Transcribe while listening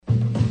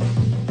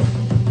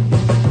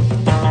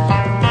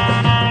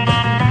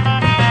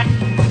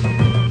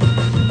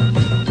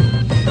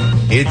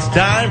It's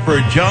time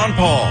for John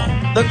Paul,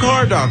 the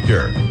Car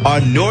Doctor,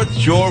 on North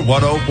Shore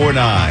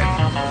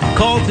 1049.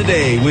 Call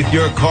today with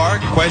your car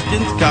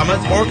questions,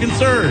 comments, or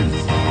concerns.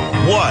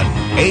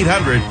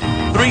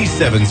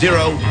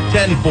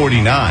 1-800-370-1049.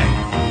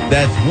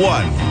 That's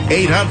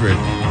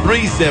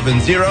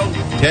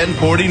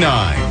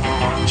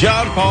 1-800-370-1049.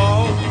 John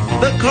Paul,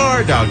 the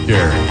Car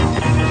Doctor.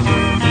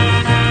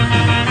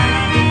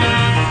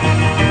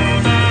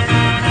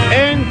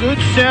 And good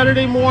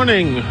Saturday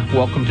morning.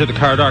 Welcome to the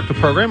Car Doctor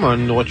program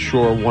on North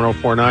Shore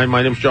 1049.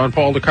 My name's John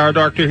Paul, the Car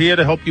Doctor, here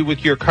to help you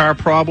with your car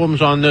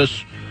problems on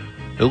this,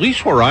 at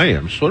least where I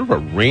am, sort of a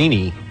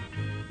rainy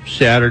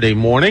Saturday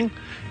morning.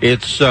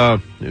 It's,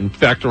 in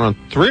fact, around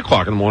 3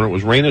 o'clock in the morning, it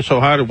was raining so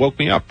hard it woke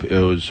me up.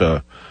 It was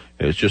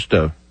just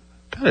a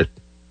kind of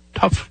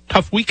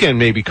tough weekend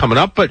maybe coming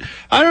up, but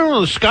I don't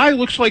know, the sky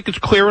looks like it's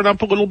clearing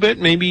up a little bit.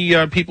 Maybe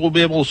people will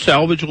be able to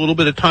salvage a little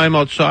bit of time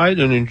outside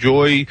and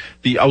enjoy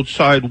the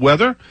outside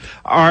weather.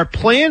 Our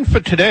plan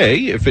for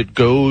today, if it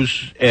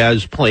goes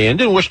as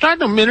planned, and we're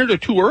starting a minute or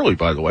two early,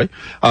 by the way,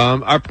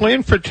 our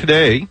plan for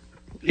today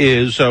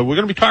is we're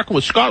going to be talking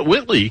with Scott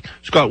Whitley.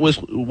 Scott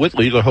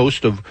Whitley, the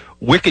host of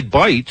Wicked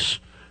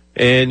Bites.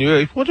 And you're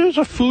like, what does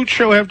a food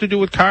show have to do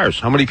with cars?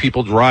 How many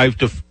people drive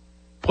to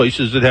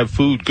places that have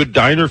food, good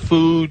diner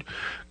food,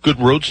 good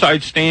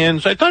roadside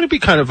stands? I thought it'd be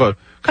kind of an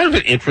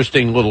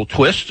interesting little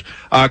twist.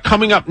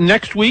 Coming up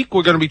next week,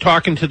 we're going to be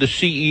talking to the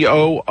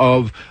CEO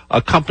of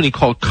a company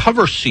called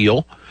Cover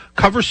Seal.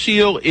 Cover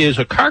Seal is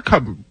a car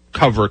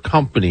cover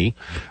company,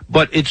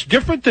 but it's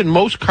different than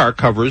most car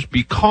covers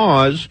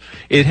because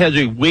it has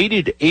a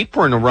weighted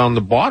apron around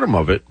the bottom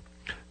of it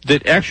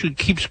that actually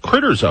keeps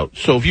critters out.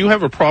 So if you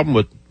have a problem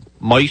with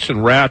mice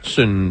and rats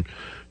and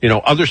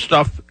other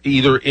stuff,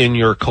 either in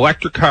your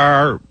collector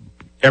car,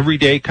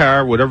 everyday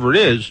car, whatever it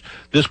is,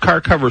 this car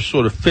cover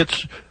sort of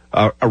fits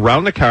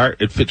around the car.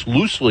 It fits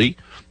loosely,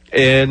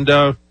 and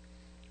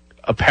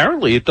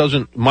apparently it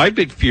doesn't. My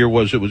big fear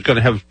was it was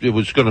going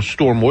to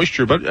store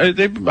moisture, but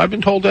I've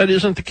been told that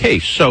isn't the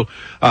case. So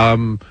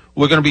we're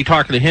going to be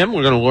talking to him.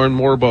 We're going to learn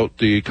more about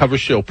the Cover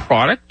Seal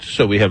product.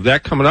 So we have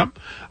that coming up.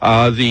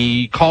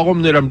 The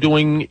column that I'm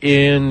doing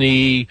in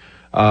the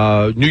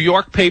New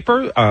York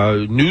paper,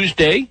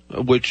 Newsday,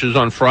 which is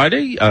on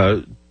Friday,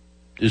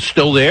 is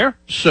still there.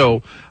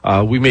 So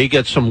we may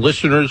get some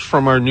listeners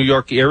from our New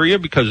York area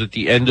because at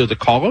the end of the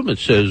column it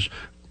says,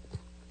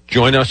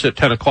 join us at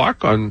 10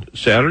 o'clock on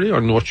Saturday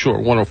on North Shore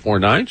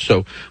 1049.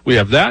 So we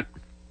have that.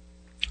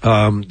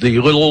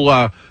 The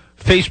little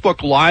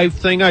Facebook Live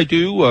thing I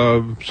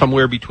do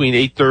somewhere between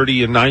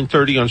 8:30 and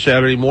 9:30 on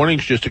Saturday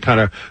mornings just to kind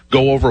of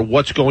go over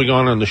what's going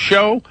on the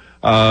show.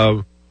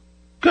 Got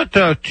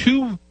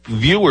two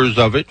viewers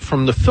of it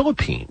from the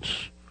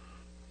Philippines,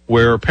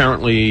 where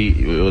apparently,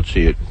 let's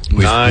see,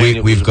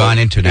 we've gone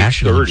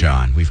international,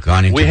 John. We've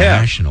gone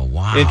international.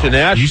 Wow.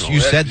 International. You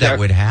said that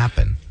would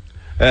happen.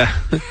 Yeah,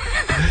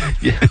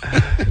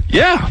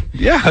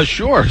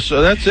 sure.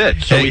 So that's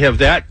it. So we have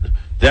that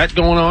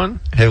going on.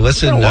 Hey,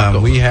 listen,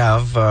 we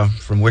have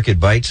from Wicked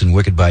Bites and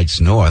Wicked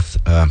Bites North,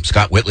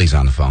 Scott Whitley's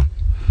on the phone.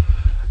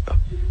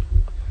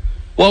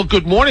 Well,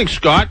 good morning,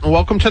 Scott, and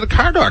welcome to the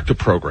Car Doctor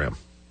program.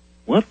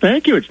 Well,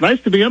 thank you. It's nice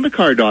to be on the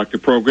Car Doctor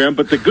program,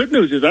 but the good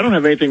news is I don't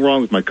have anything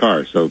wrong with my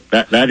car, so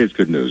that is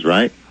good news,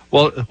 right?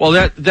 Well,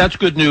 that's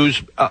good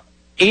news,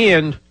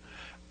 and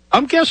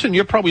I'm guessing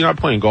you're probably not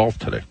playing golf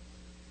today.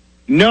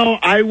 No,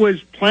 I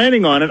was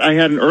planning on it. I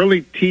had an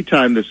early tee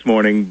time this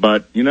morning,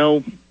 but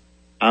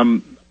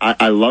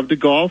I love to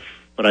golf,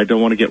 but I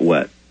don't want to get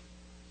wet.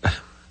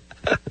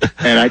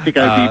 And I think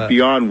I'd be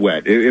beyond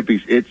wet.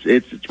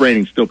 It's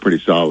raining still pretty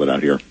solid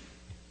out here.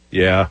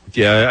 Yeah,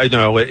 I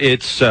know.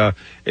 It's,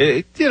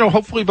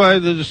 hopefully by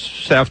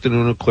this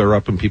afternoon it'll clear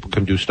up and people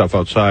can do stuff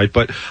outside.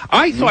 But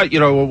I thought,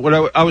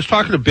 when I was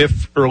talking to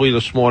Biff early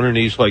this morning, and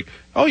he's like,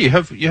 "Oh, you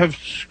have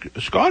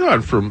Scott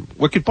on from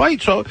Wicked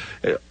Bites." So,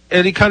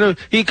 and he kind of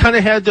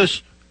had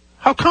this,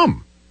 "How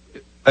come?"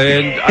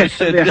 And I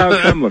said, "How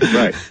come?"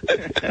 Right.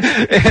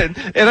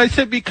 and I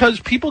said, because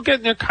people get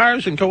in their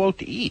cars and go out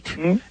to eat,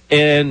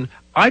 and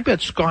I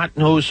bet Scott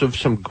knows of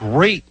some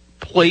great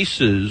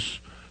places.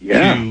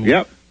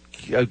 Yeah.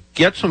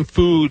 Get some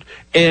food,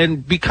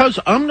 and because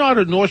I'm not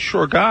a North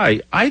Shore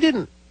guy, I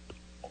didn't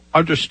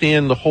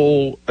understand the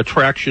whole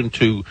attraction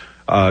to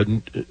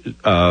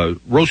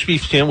roast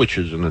beef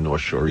sandwiches in the North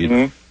Shore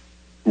either.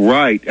 Mm-hmm.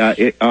 Right.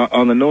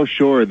 On the North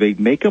Shore, they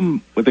make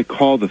them what they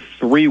call the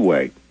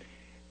three-way.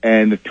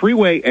 And the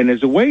three-way, and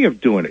there's a way of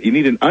doing it. You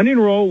need an onion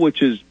roll,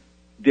 which is,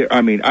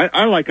 I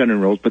like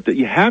onion rolls, but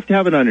you have to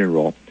have an onion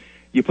roll.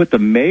 You put the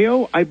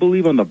mayo, I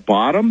believe, on the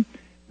bottom.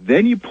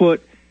 Then you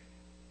put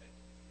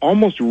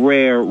almost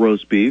rare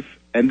roast beef,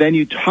 and then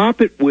you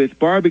top it with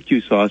barbecue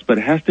sauce, but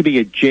it has to be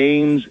a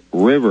James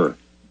River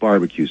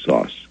barbecue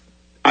sauce.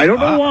 I don't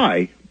know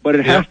why, but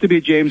it has to be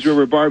a James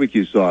River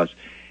barbecue sauce.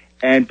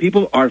 And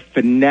people are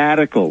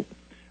fanatical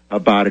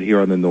about it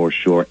here on the North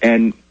Shore.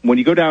 And when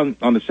you go down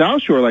on the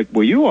South Shore, like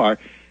where you are,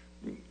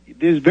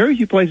 there's very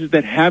few places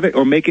that have it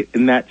or make it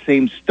in that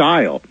same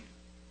style.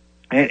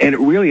 And it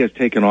really has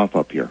taken off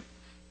up here.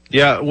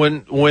 Yeah,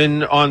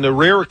 when on the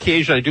rare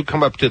occasion I do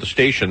come up to the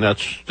station,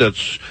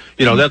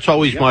 that's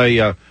always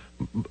my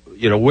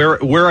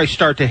where I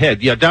start to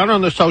head. Yeah, down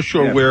on the South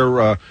Shore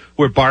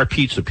where bar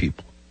pizza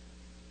people.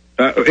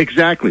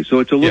 Exactly. So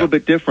it's a little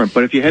bit different.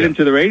 But if you head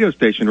into the radio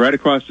station, right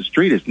across the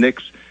street is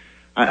Nick's.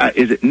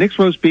 Is it Nick's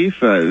Roast Beef?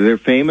 They're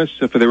famous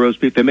for their roast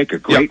beef. They make a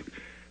great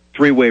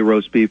three-way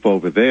roast beef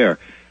over there.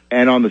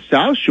 And on the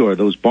South Shore,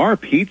 those bar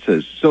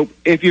pizzas. So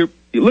if you're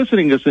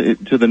listening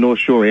to the North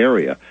Shore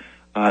area,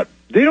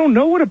 they don't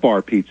know what a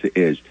bar pizza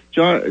is.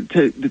 John,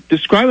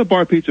 describe a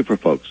bar pizza for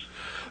folks.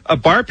 A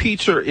bar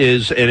pizza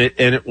is, and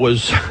it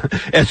was,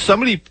 as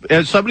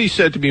somebody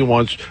said to me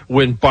once,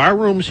 when bar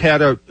rooms had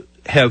to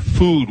have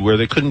food where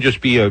they couldn't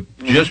just be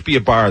a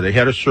bar, they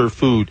had to serve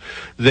food.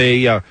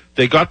 They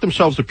got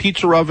themselves a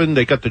pizza oven.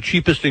 They got the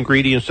cheapest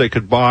ingredients they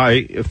could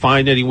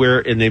find anywhere,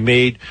 and they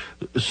made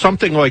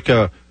something like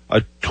a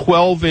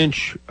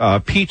 12-inch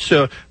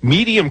pizza,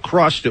 medium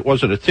crust. It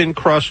wasn't a thin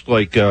crust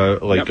like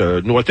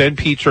a North End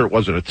pizza. It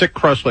wasn't a thick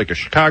crust like a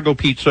Chicago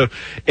pizza.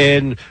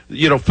 And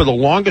for the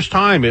longest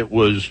time, it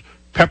was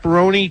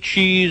pepperoni,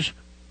 cheese,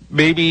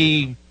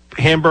 maybe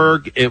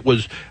hamburg.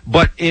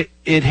 But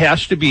it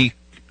has to be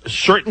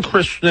certain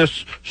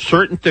crispness,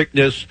 certain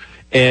thickness,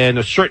 and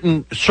a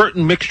certain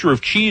mixture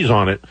of cheese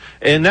on it,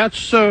 and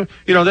that's the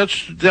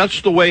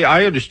way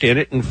I understand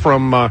it. And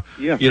from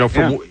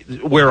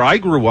where I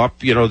grew up,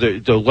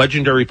 the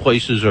legendary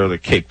places are the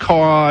Cape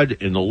Cod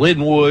and the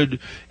Linwood,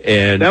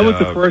 and that was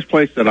the first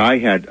place that I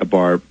had a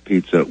bar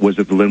pizza was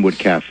at the Linwood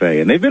Cafe,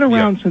 and they've been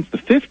around since the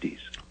 50s.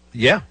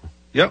 Yeah,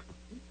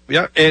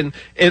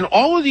 and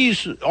all of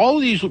these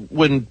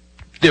when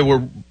there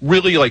were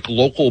really like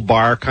local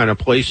bar kind of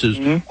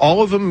places.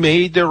 All of them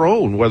made their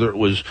own, whether it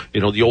was,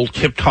 the old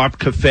Tip Top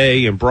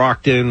Cafe in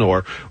Brockton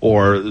or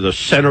the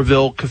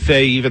Centerville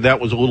Cafe, even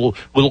that was a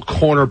little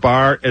corner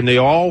bar, and they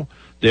all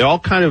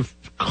kind of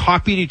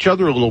copied each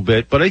other a little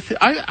bit. But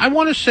I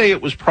want to say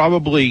it was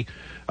probably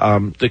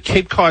the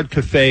Cape Cod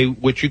Cafe,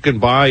 which you can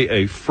buy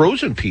a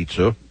frozen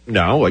pizza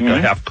now, like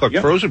a half-cooked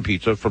frozen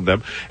pizza from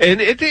them,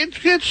 and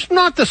it's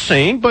not the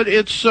same, but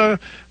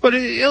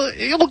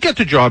it'll get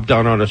the job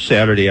done on a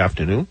Saturday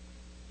afternoon.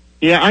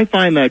 Yeah, I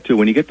find that too.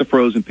 When you get the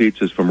frozen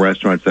pizzas from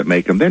restaurants that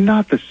make them, they're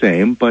not the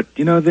same, but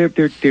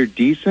they're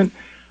decent.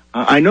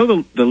 I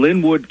know the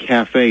Linwood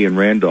Cafe in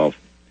Randolph,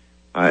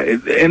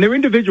 and they're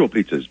individual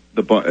pizzas,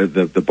 the bar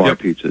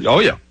pizzas. Oh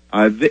yeah.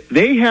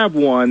 They have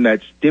one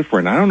that's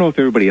different. I don't know if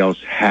everybody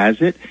else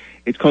has it.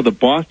 It's called the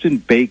Boston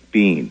Baked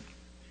Bean.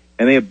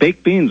 And they have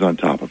baked beans on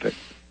top of it.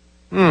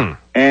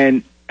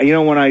 And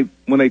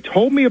when they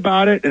told me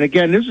about it, and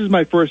again, this is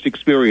my first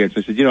experience.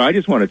 I said, I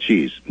just want a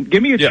cheese.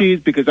 Give me a cheese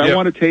because I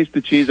want to taste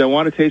the cheese. I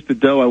want to taste the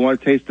dough. I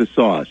want to taste the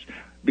sauce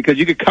because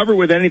you could cover it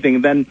with anything,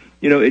 and then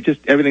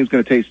everything's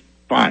going to taste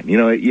fine.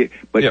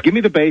 But give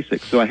me the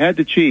basics. So I had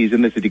the cheese,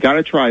 and they said you got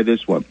to try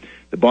this one,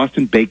 the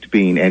Boston Baked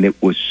Bean, and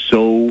it was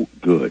so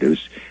good. It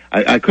was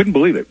I couldn't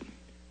believe it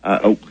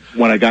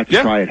when I got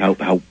to try it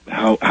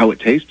how it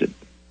tasted.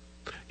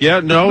 Yeah,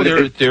 no,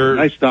 they're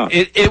nice stuff.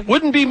 It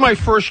wouldn't be my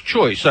first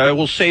choice. I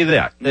will say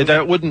that.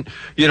 That wouldn't,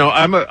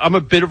 I'm a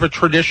bit of a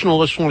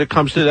traditionalist when it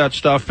comes to that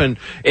stuff, and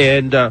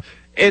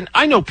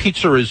I know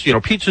pizza's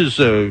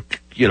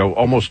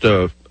almost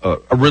a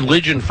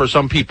religion for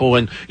some people,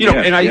 and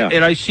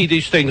I see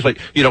these things like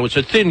it's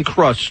a thin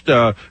crust,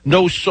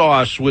 no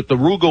sauce with the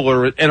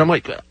arugula, and I'm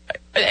like,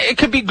 it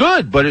could be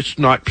good, but it's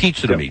not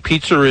pizza to me.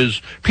 Pizza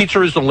is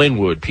the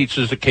Linwood.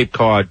 Pizza is the Cape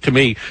Cod to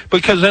me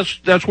because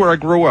that's where I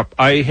grew up.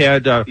 I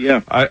had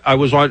I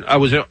was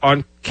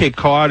on Cape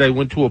Cod. I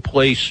went to a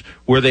place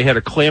where they had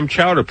a clam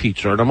chowder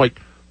pizza, and I'm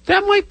like,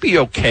 that might be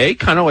okay,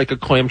 kind of like a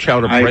clam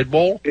chowder bread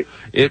bowl.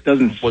 It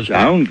doesn't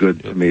sound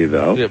good to me,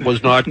 though. It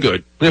was not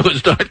good. It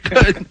was not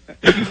good.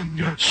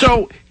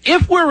 So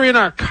if we're in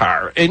our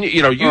car, and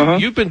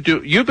you've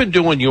been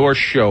doing your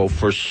show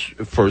for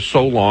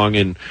so long,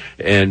 and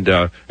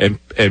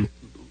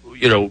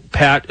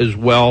Pat as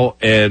well,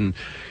 and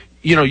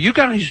you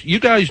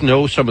guys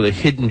know some of the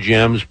hidden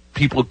gems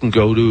people can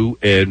go to,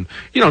 and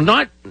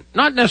not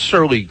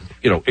necessarily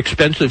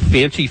expensive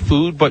fancy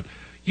food, but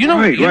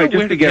right,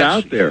 just to get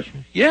out there.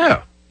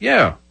 Yeah.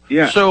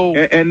 So,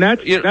 and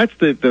that's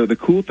the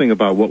cool thing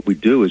about what we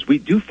do is we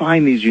do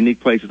find these unique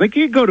places. Like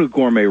you go to a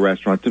gourmet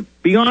restaurant. To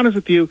be honest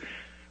with you,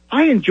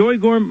 I enjoy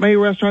gourmet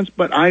restaurants,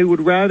 but I would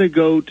rather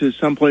go to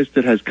some place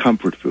that has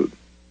comfort food.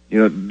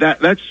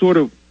 That's sort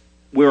of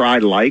where I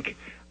like.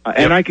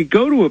 And I could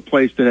go to a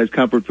place that has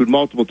comfort food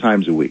multiple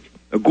times a week.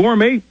 A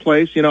gourmet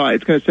place,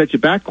 it's going to set you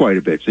back quite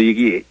a bit. So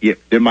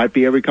there might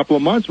be every couple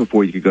of months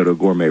before you could go to a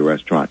gourmet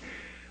restaurant.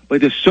 But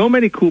there's so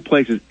many cool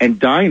places and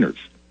diners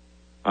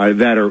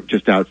that are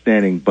just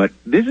outstanding. But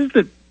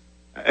we've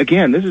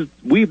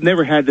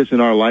never had this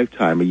in our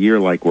lifetime, a year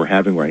like we're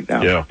having right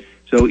now. Yeah.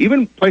 So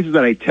even places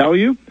that I tell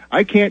you,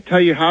 I can't tell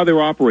you how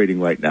they're operating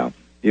right now,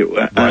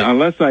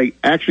 unless I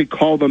actually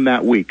call them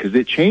that week, because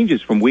it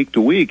changes from week to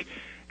week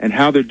and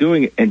how they're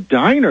doing it. And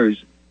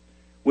diners,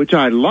 which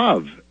I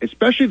love,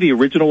 especially the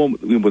original one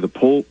with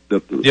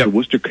the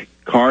Worcester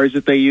cars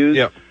that they use.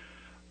 Yeah.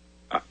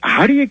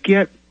 how do you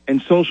get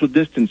and social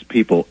distance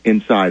people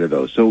inside of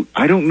those? So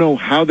I don't know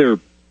how they're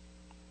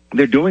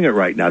doing it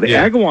right now. The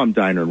Agawam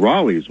Diner in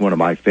Raleigh is one of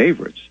my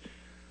favorites.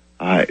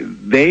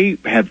 They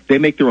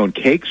make their own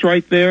cakes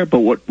right there, but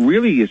what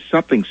really is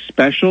something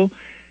special,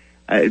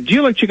 do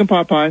you like chicken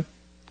pot pie?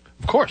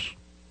 Of course.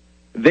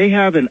 They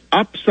have an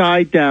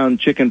upside-down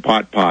chicken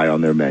pot pie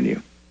on their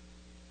menu.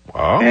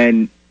 Wow.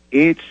 And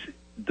it's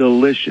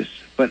delicious.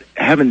 But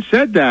having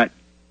said that,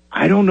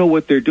 I don't know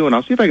what they're doing.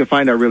 I'll see if I can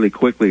find out really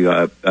quickly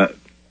up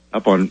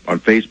on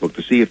Facebook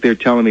to see if they're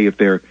telling me if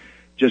they're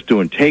just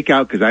doing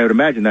takeout, because I would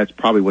imagine that's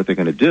probably what they're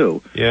going to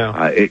do.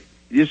 Yeah.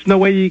 There's no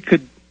way you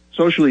could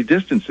socially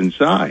distance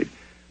inside.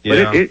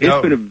 Yeah. But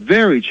it's been a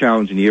very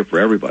challenging year for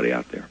everybody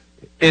out there.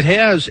 It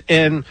has,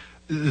 and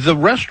the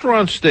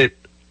restaurants that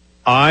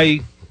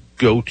I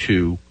go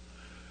to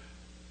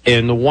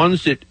and the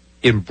ones that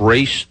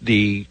embrace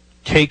the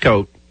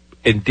takeout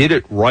and did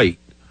it right,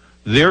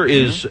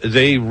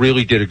 they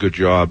really did a good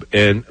job.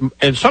 And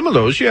some of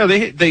those,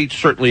 they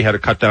certainly had to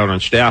cut down on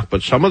staff,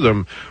 but some of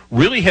them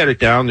really had it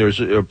down. There's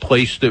a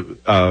place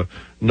that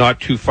not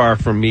too far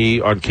from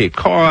me on Cape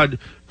Cod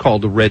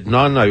called the Red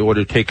Nun. I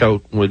ordered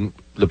takeout when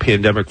the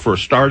pandemic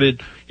first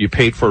started. You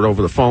paid for it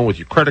over the phone with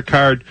your credit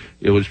card.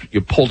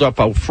 You pulled up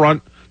out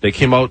front. They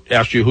came out,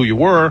 asked you who you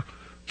were,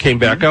 came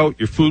back out,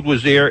 your food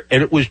was there,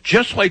 and it was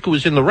just like it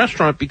was in the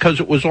restaurant because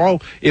it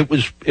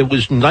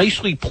was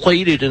nicely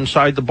plated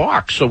inside the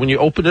box. So when you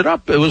open it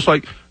up, it was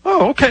like,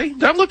 oh, okay,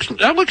 that looks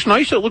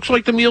nice. It looks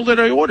like the meal that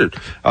I ordered.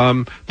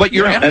 But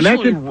you're absolutely, and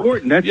that's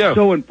important. That's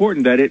so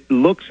important that it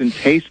looks and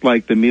tastes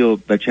like the meal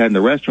that you had in the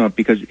restaurant,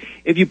 because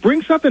if you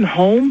bring something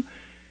home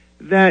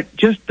that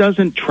just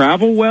doesn't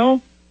travel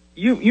well,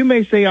 you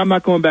may say, I'm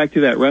not going back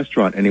to that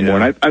restaurant anymore.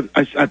 Yeah. And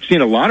I've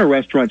seen a lot of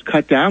restaurants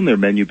cut down their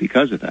menu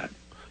because of that.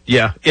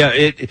 Yeah.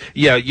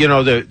 You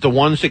know, the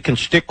ones that can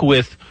stick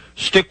with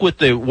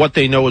what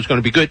they know is going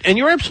to be good. And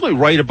you're absolutely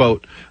right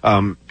about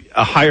a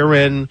higher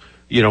end,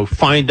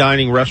 fine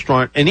dining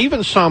restaurant, and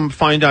even some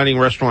fine dining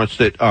restaurants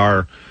that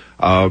are,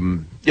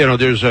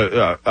 there's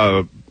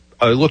I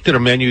looked at a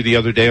menu the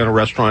other day on a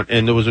restaurant,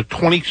 and there was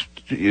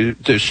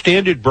the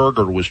standard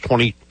burger was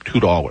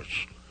 $22.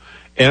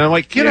 And I'm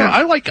like,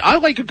 I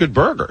like a good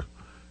burger,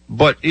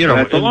 but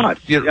that's a lot.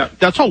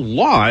 That's a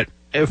lot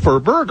for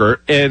a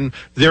burger. And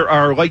there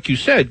are, like you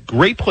said,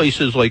 great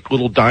places like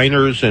little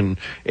diners and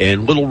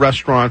little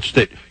restaurants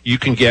that you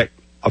can get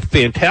a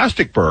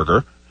fantastic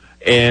burger,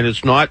 and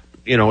it's not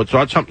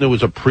something that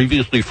was a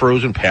previously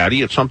frozen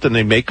patty. It's something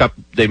they make up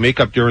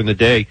during the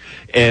day,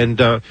 and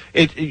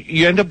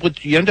you end up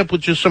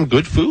with just some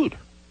good food.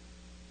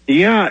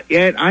 Yeah,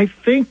 and I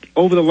think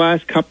over the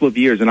last couple of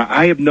years, and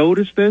I have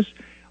noticed this,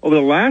 over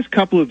the last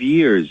couple of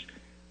years,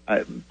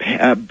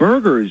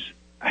 burgers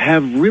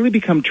have really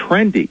become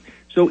trendy.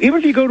 So even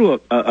if you go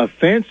to a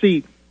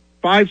fancy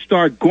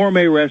 5-star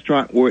gourmet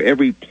restaurant where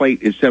every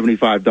plate is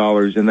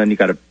 $75 and then you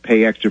got to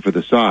pay extra for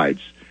the sides,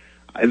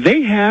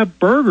 they have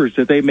burgers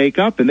that they make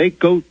up, and they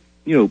go,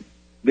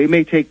 they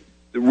may take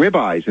the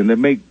ribeyes and they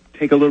may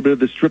take a little bit of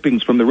the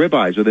strippings from the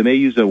ribeyes, or they may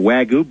use a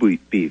Wagyu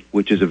beef,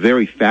 which is a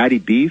very fatty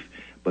beef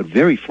but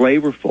very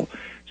flavorful.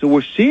 So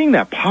we're seeing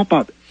that pop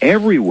up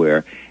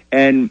everywhere,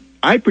 and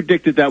I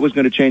predicted that was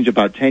going to change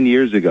about 10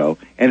 years ago,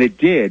 and it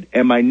did.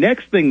 And my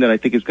next thing that I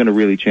think is going to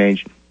really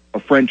change are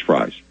French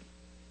fries.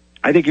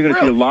 I think you're going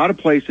to see a lot of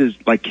places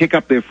like kick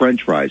up their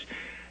French fries,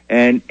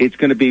 and it's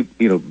going to be,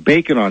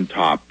 bacon on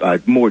top,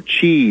 more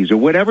cheese, or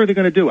whatever they're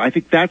going to do. I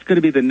think that's going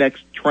to be the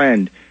next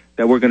trend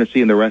that we're going to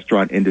see in the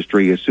restaurant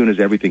industry as soon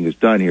as everything is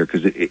done here,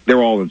 because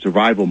they're all in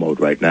survival mode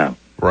right now.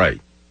 Right.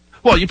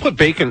 Well, you put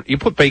bacon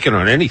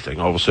on anything,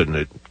 all of a sudden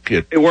it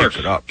works. Picks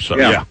it up. So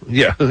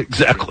yeah,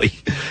 exactly.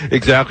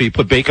 You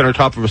put bacon on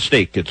top of a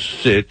steak. It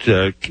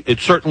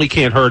certainly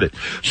can't hurt it.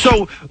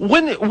 So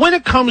when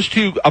it comes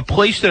to a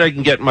place that I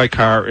can get in my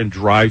car and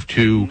drive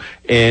to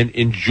and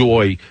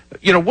enjoy,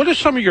 what are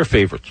some of your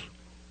favorites?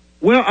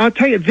 Well, I'll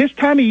tell you, this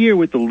time of year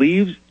with the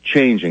leaves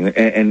changing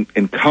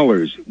and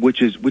colors,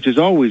 which is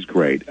always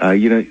great.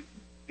 You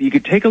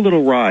could take a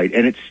little ride,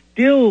 and it's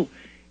still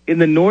in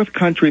the North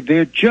Country.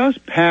 They're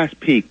just past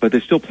peak, but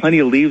there's still plenty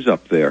of leaves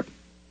up there.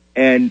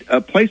 And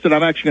a place that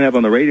I'm actually going to have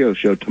on the radio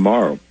show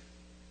tomorrow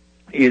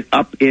is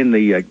up in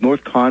the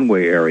North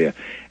Conway area.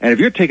 And if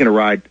you're taking a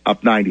ride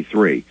up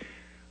 93,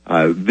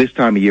 this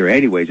time of year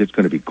anyways, it's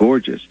going to be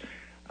gorgeous.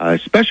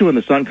 Especially when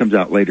the sun comes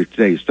out later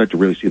today, you start to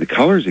really see the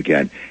colors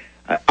again.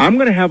 I'm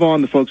going to have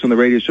on the folks on the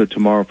radio show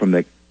tomorrow from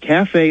the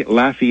Cafe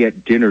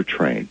Lafayette dinner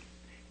train.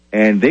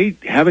 And they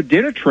have a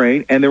dinner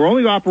train, and they're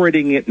only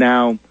operating it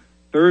now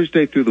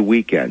Thursday through the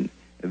weekend.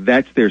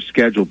 That's their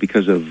schedule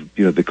because of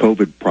the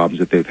COVID problems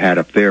that they've had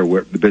up there,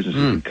 where the business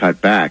has been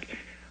cut back.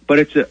 But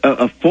it's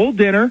a full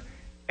dinner,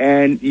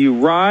 and you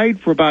ride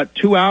for about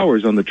 2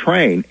 hours on the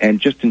train and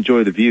just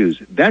enjoy the views.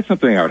 That's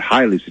something I would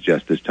highly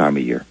suggest this time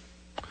of year.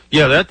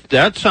 Yeah,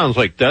 that sounds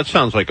like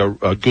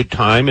a good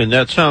time, and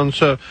that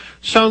sounds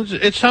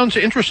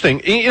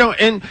interesting.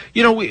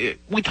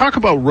 We talk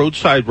about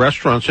roadside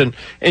restaurants, and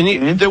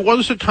there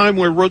was a time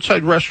where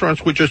roadside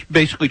restaurants were just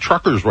basically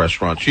truckers'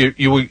 restaurants.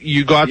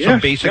 You got some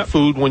basic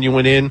food when you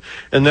went in,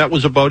 and that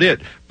was about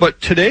it.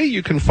 But today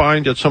you can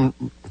find at some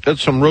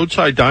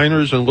roadside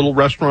diners and little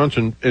restaurants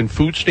and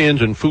food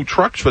stands and food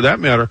trucks, for that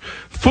matter,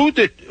 food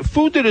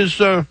that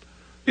is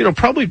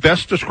probably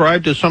best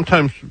described as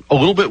sometimes a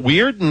little bit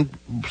weird and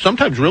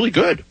sometimes really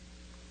good.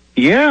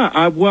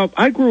 Yeah, well,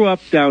 I grew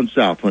up down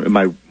south when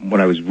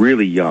I was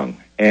really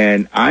young,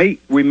 and I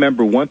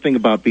remember one thing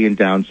about being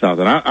down south,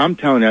 and I'm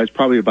telling you, I was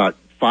probably about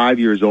 5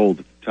 years old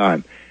at the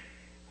time.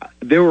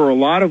 There were a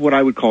lot of what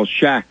I would call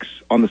shacks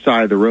on the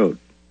side of the road,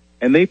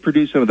 and they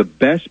produced some of the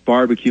best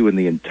barbecue in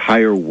the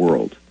entire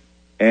world.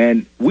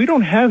 And we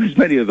don't have as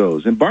many of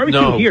those. And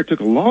barbecue here took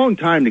a long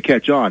time to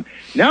catch on.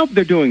 Now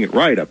they're doing it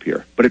right up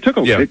here. But it took,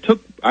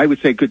 I would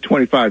say, a good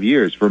 25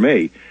 years for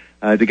me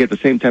to get the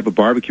same type of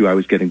barbecue I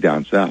was getting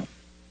down south.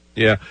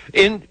 Yeah.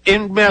 In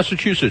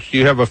Massachusetts, do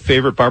you have a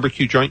favorite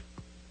barbecue joint?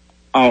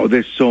 Oh,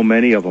 there's so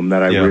many of them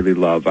that I really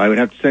love. I would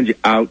have to send you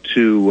out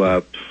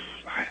to,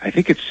 I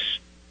think it's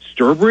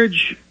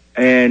Sturbridge.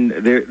 And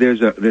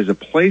there's a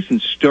place in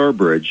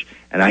Sturbridge,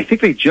 and I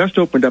think they just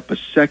opened up a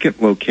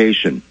second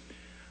location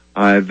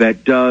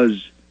that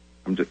does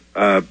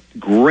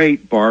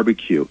great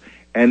barbecue,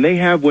 and they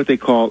have what they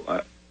call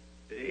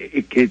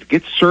it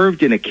gets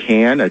served in a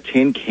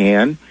tin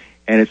can,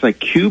 and it's like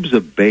cubes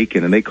of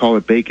bacon, and they call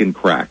it bacon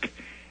crack,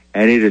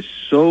 and it is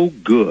so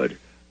good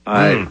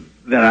and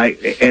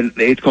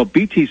it's called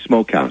BT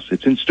Smokehouse.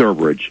 It's in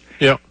Sturbridge.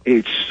 Yeah,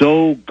 it's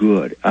so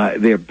good.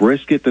 Their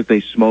brisket that they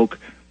smoke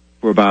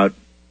for about,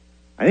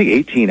 I think,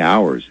 18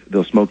 hours.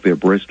 They'll smoke their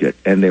brisket,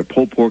 and their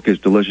pulled pork is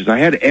delicious. I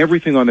had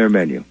everything on their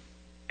menu.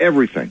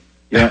 Everything.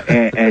 Yeah,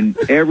 and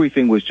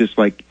everything was just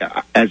like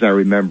as I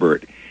remember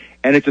it.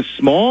 And it's a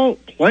small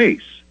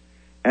place,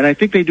 and I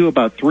think they do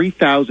about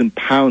 3,000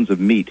 pounds of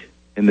meat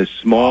in this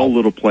small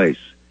little place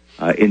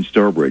in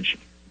Sturbridge,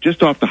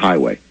 just off the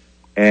highway.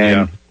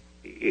 And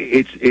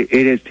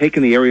it has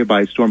taken the area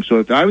by storm. So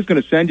if I was going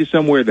to send you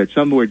somewhere that's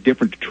somewhere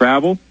different to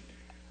travel,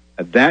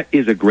 that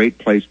is a great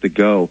place to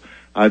go.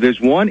 There's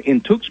one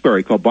in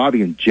Tewksbury called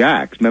Bobby and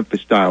Jack's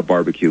Memphis-style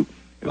barbecue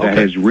that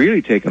has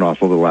really taken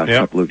off over the last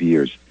couple of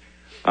years.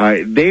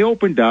 They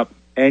opened up,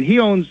 and he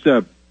owns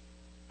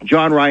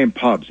John Ryan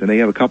Pubs, and they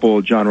have a couple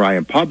of John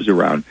Ryan Pubs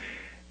around.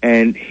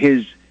 And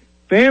his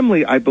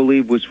family, I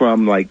believe, was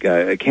from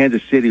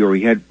Kansas City, or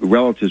he had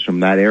relatives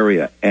from that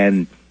area.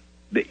 And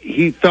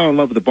he fell in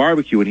love with the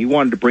barbecue, and he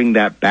wanted to bring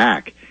that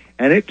back.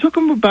 And it took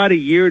him about a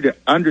year to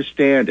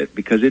understand it,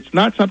 because it's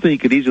not something he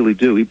could easily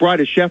do. He brought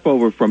a chef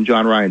over from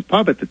John Ryan's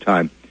Pub at the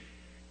time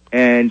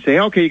and say,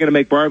 okay, you're going to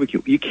make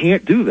barbecue. You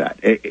can't do that.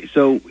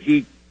 So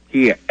he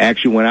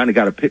actually went out and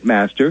got a pit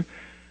master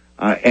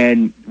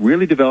and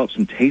really developed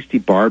some tasty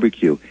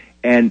barbecue.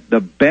 And the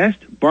best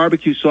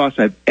barbecue sauce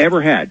I've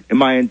ever had in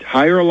my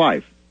entire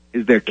life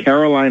is their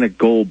Carolina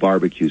Gold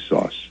barbecue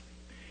sauce.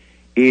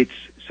 It's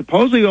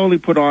supposedly only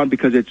put on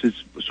because it's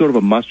sort of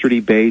a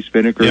mustardy-based,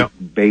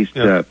 vinegar-based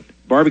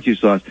barbecue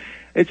sauce.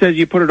 It says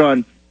you put it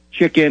on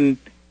chicken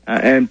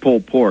and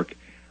pulled pork.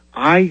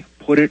 I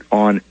put it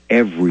on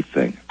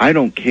everything. I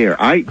don't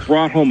care. I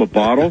brought home a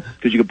bottle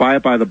because you could buy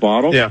it by the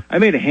bottle. Yeah. I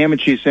made a ham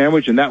and cheese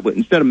sandwich, and that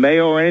instead of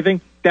mayo or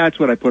anything, that's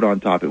what I put on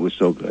top. It was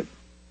so good.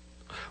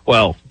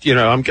 Well,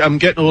 I'm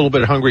getting a little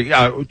bit hungry.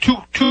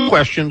 Two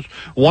questions.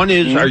 One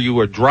is, are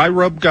you a dry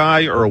rub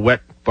guy or a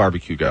wet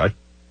barbecue guy?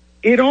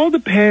 It all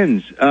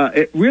depends.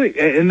 It really,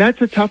 and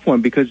that's a tough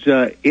one because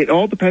it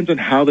all depends on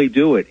how they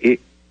do it.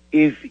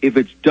 If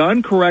it's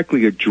done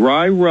correctly, a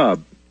dry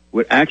rub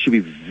would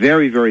actually be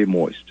very, very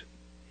moist.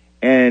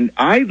 And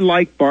I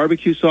like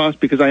barbecue sauce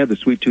because I have the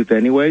sweet tooth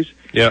anyways.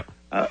 Yeah.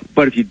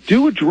 But if you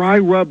do a dry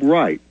rub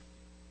right,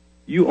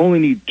 you only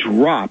need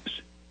drops,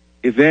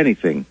 if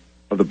anything,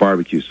 of the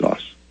barbecue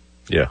sauce.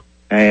 Yeah.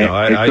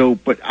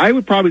 But I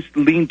would probably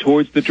lean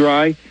towards the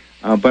dry,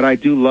 but I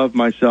do love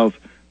myself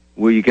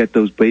where you get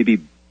those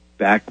baby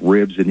back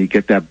ribs and you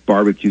get that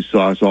barbecue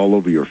sauce all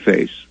over your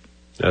face.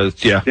 Then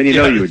you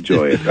know you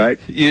enjoy it, right?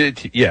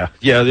 Yeah.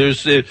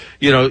 There's,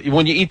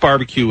 when you eat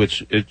barbecue,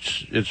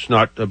 it's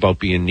not about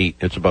being neat.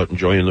 It's about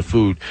enjoying the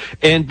food.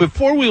 And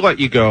before we let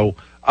you go,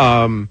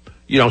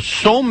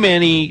 so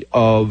many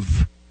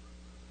of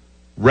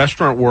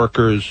restaurant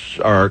workers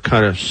are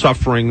kind of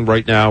suffering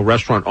right now.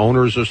 Restaurant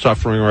owners are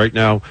suffering right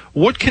now.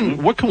 What can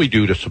we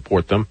do to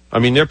support them? I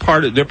mean, they're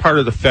part of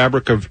the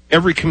fabric of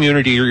every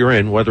community you're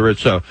in, whether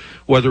it's a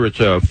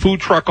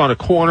food truck on a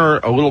corner,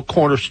 a little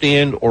corner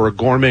stand, or a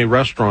gourmet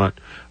restaurant.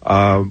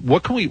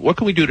 What can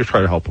we do to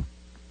try to help them?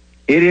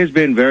 It has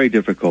been very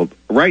difficult.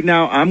 Right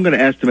now, I'm going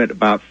to estimate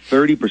about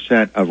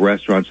 30% of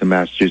restaurants in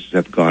Massachusetts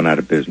have gone out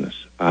of business.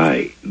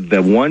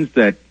 The ones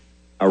that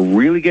are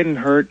really getting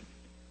hurt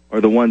are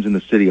the ones in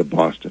the city of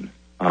Boston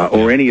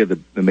or any of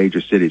the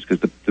major cities,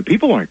 because the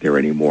people aren't there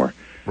anymore.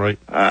 Right.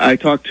 I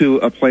talked to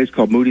a place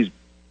called Moody's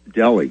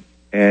Deli,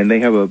 and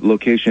they have a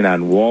location out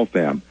in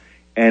Waltham,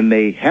 and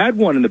they had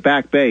one in the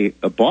Back Bay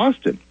of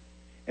Boston,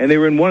 and they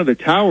were in one of the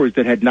towers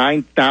that had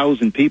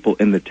 9,000 people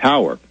in the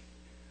tower.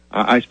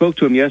 I spoke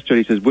to him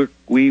yesterday. He says,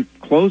 we've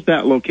closed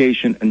that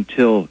location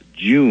until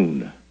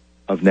June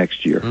of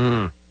next year.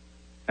 Mm.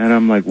 And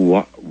I'm like,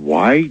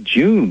 why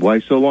June?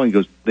 Why so long? He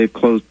goes, they've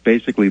closed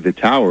basically the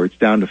tower. It's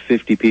down to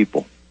 50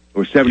 people,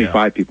 or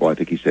 75 people, I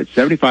think he said.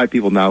 75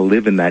 people now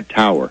live in that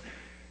tower.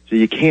 So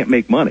you can't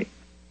make money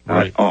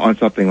on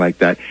something like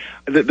that.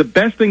 The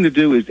best thing to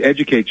do is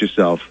educate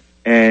yourself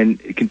and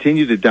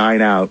continue to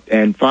dine out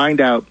and find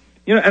out,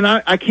 and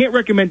I can't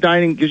recommend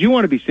dining because you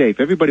want to be safe.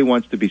 Everybody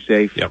wants to be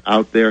safe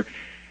out there.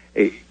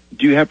 Do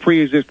you have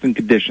pre-existing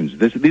conditions?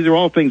 These are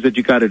all things that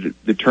you got to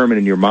determine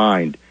in your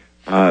mind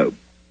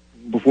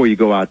before you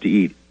go out to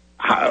eat.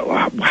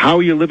 How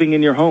are you living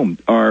in your home?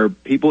 Are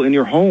people in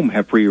your home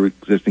have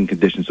pre-existing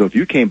conditions? So if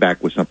you came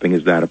back with something,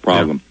 is that a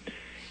problem? Yeah.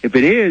 If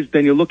it is,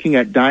 then you're looking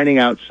at dining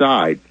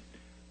outside,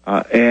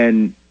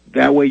 and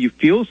that way you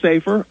feel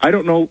safer. I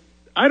don't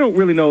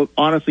really know,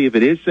 honestly, if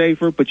it is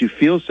safer, but you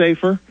feel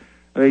safer.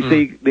 They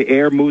say the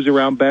air moves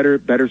around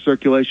better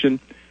circulation.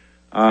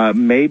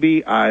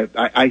 Maybe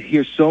I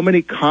hear so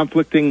many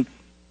conflicting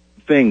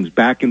things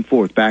back and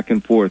forth.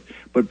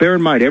 But bear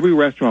in mind, every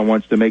restaurant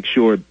wants to make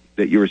sure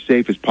that you're as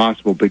safe as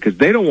possible because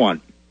they don't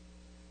want,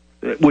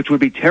 which would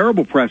be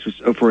terrible press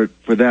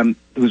for them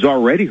who's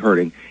already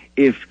hurting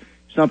if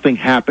something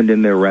happened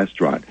in their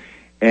restaurant.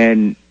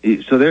 And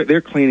so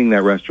they're cleaning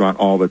that restaurant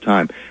all the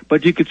time.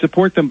 But you could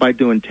support them by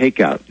doing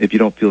takeout if you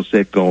don't feel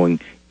safe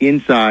going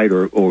inside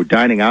or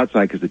dining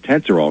outside because the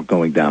tents are all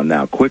going down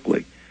now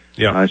quickly.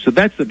 Yeah. So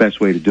that's the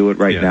best way to do it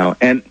right now.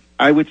 And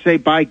I would say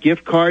buy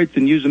gift cards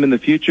and use them in the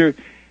future.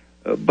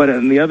 But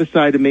on the other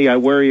side of me, I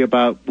worry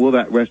about, will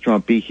that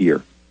restaurant be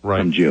here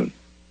from June?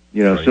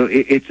 So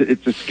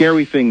it's a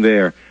scary thing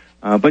there.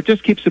 But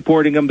just keep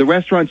supporting them. The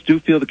restaurants do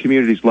feel the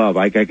community's love.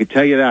 I could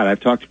tell you that.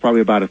 I've talked to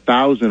probably about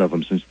 1,000 of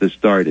them since this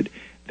started.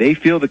 They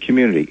feel the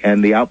community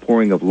and the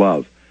outpouring of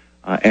love.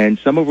 And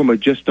some of them are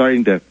just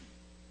starting to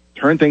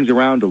turn things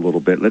around a little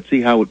bit. Let's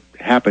see how it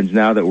happens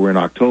now that we're in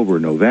October,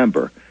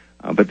 November.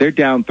 But they're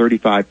down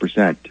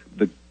 35%.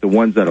 The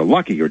ones that are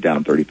lucky are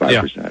down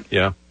 35%.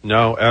 Yeah.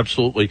 No,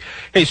 absolutely.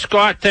 Hey,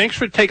 Scott, thanks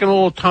for taking a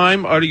little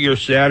time out of your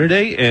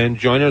Saturday and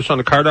joining us on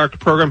the Car Doctor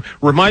program.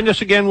 Remind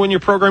us again when your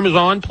program is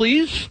on,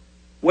 please.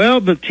 Well,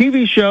 the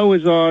TV show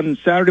is on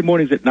Saturday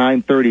mornings at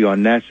 9:30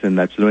 on NESN.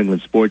 That's the New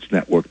England Sports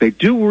Network. They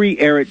do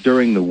re-air it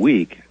during the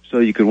week, so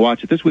you could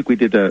watch it. This week we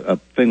did a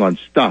thing on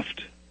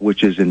Stuffed,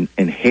 which is in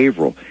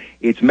Haverhill.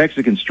 It's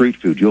Mexican street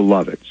food. You'll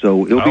love it.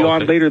 So it'll be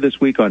on later this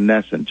week on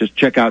NESN. Just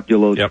check out your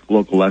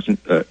local lesson,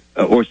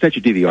 or set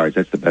your DVRs.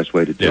 That's the best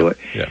way to do it.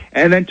 Yeah.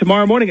 And then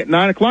tomorrow morning at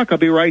 9 o'clock, I'll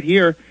be right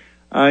here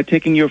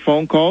taking your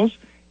phone calls,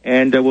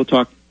 and we'll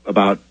talk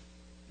about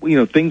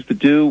things to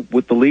do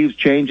with the leaves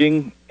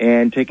changing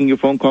and taking your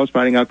phone calls,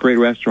 finding out great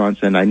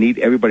restaurants. And I need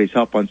everybody's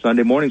help on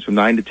Sunday mornings from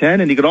 9 to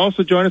 10. And you can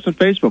also join us on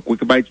Facebook,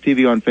 Wicked Bites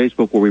TV on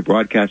Facebook, where we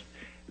broadcast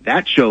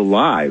that show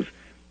live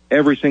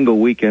every single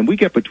weekend. We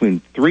get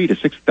between 3,000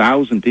 to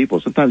 6,000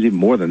 people, sometimes even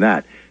more than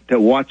that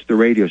watch the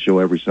radio show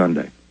every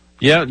Sunday.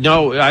 Yeah,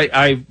 no,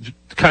 I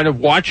kind of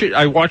watch it.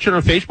 I watch it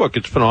on Facebook.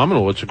 It's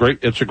phenomenal. It's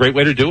a great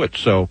way to do it.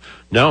 So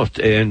no,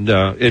 and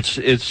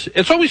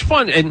it's always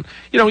fun. And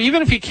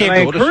even if you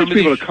can't go to somebody, I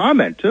encourage people to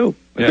comment too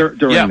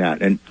during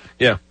that. And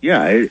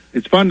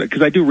it's fun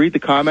because I do read the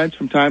comments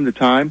from time to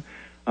time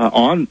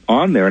on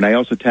there, and I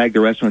also tag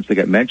the restaurants that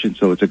get mentioned.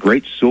 So it's a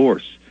great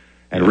source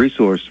and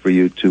resource for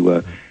you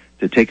to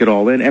take it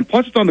all in. And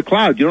plus, it's on the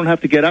cloud. You don't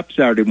have to get up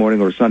Saturday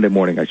morning or Sunday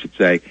morning, I should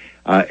say,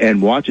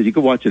 and watch it. You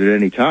can watch it at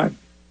any time.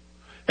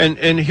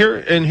 And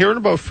hearing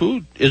about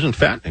food isn't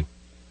fattening.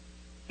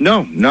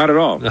 No, not at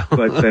all. No.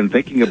 But then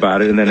thinking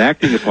about it and then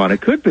acting upon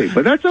it could be.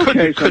 But that's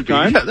okay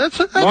sometimes. Yeah, that's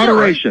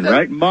moderation,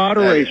 right?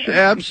 Moderation.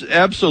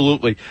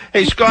 Absolutely.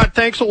 Hey, Scott,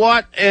 thanks a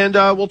lot, and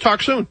we'll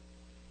talk soon.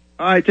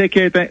 All right, take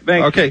care. Thanks.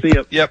 Okay. See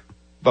you. Yep.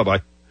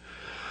 Bye-bye.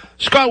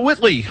 Scott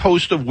Whitley,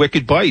 host of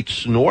Wicked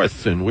Bites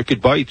North and Wicked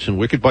Bites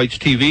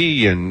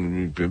TV,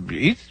 and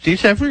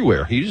he's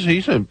everywhere.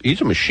 He's a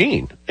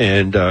machine,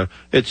 and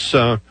it's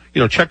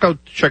check out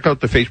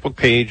the Facebook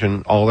page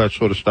and all that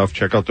sort of stuff.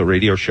 Check out the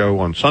radio show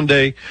on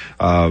Sunday.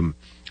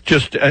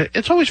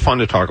 It's always fun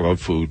to talk about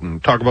food,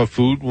 and talk about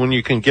food when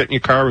you can get in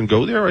your car and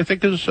go there. I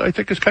think is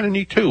kind of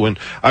neat too. And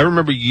I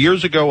remember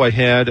years ago I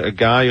had a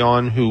guy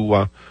on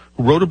who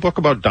wrote a book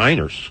about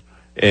diners.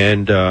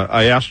 And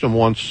I asked him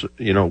once,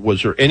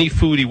 was there any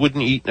food he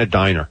wouldn't eat in a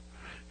diner?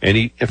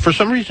 And for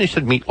some reason, he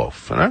said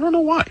meatloaf. And I don't know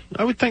why.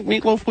 I would think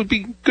meatloaf would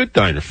be good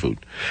diner food.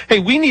 Hey,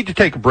 we need to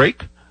take a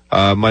break.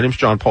 My name's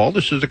John Paul.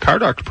 This is the Car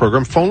Doctor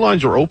program. Phone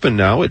lines are open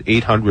now at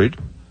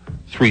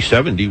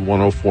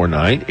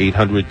 800-370-1049,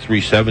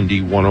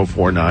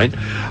 800-370-1049.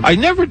 I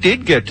never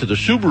did get to the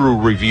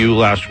Subaru review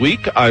last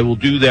week. I will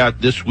do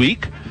that this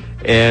week.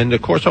 And,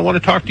 of course, I want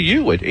to talk to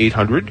you at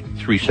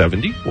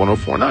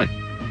 800-370-1049.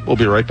 We'll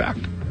be right back.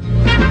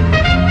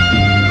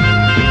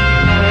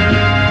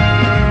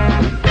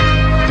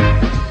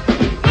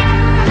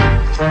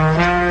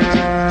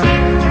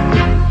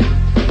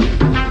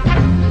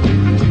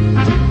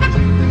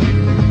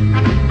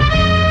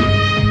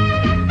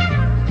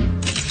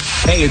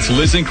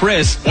 Liz and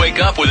Chris wake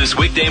up with us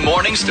weekday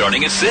morning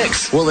starting at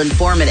 6. We'll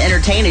inform and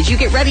entertain as you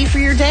get ready for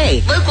your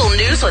day. Local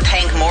news with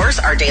Hank Morse,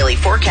 our daily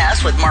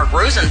forecast with Mark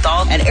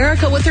Rosenthal, and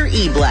Erica with her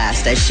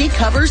E-Blast as she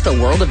covers the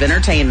world of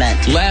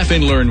entertainment. Laugh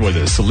and learn with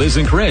us, Liz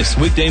and Chris,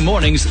 weekday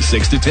mornings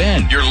 6 to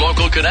 10. Your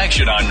local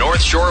connection on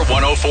North Shore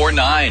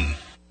 104.9.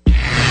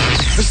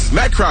 This is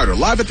Matt Crowder,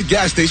 live at the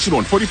gas station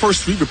on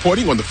 41st Street,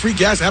 reporting on the free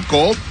gas app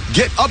called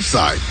Get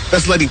Upside.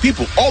 That's letting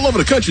people all over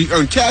the country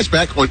earn cash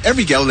back on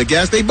every gallon of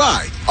gas they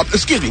buy.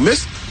 Excuse me,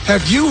 miss.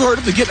 Have you heard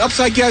of the Get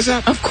Upside gas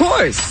app? Of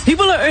course.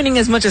 People are earning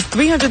as much as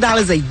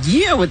 $300 a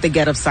year with the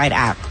Get Upside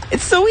app.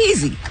 It's so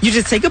easy. You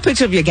just take a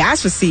picture of your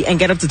gas receipt and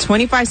get up to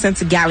 25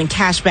 cents a gallon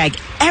cash back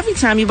every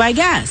time you buy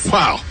gas.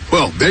 Wow.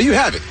 Well, there you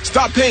have it.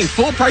 Stop paying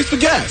full price for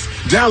gas.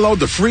 Download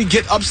the free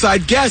Get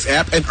Upside gas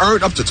app and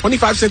earn up to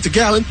 25 cents a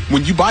gallon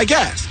when you buy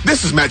gas.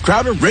 This is Matt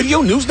Crowder,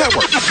 Radio News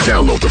Network.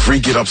 Download the free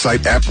Get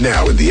Upside app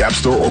now in the App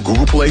Store or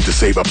Google Play to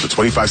save up to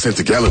 25 cents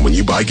a gallon when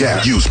you buy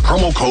gas. Use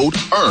promo code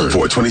EARN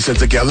for a 20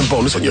 cents a gallon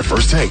bonus on your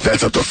first tank.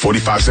 That's up to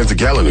 45 cents a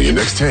gallon on your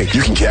next tank.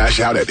 You can cash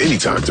out at any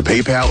time to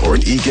PayPal or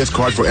an e-gift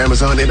card for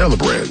Amazon and other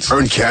brands.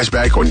 Earn cash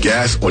back on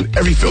gas on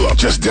every fill-up.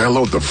 Just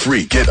download the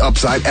free Get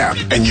Upside app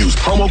and use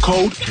promo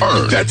code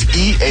EARN. That's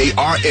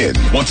EARN.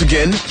 Once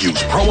again,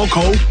 use promo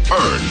code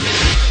EARN.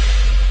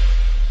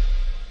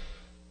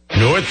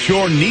 North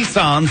Shore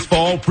Nissan's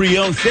Fall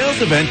Pre-Owned Sales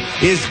Event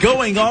is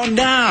going on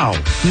now.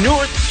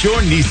 North Shore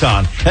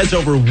Nissan has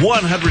over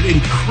 100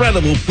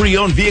 incredible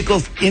pre-owned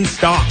vehicles in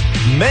stock.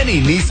 Many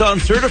Nissan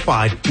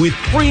certified with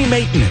free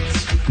maintenance.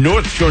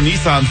 North Shore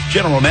Nissan's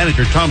General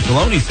Manager Tom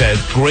Saloni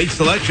says great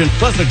selection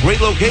plus a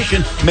great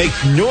location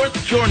makes North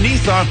Shore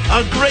Nissan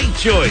a great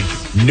choice.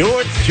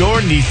 North Shore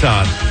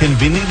Nissan,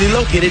 conveniently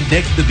located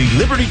next to the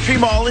Liberty Tree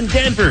Mall in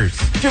Danvers.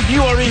 To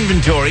view our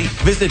inventory,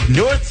 visit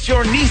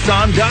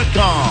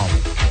NorthshoreNissan.com.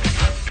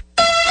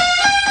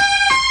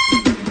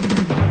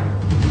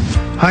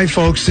 Hi,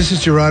 folks. This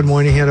is Gerard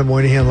Moynihan of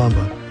Moynihan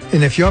Lumber.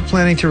 And if you're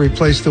planning to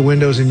replace the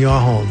windows in your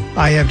home,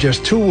 I have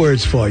just two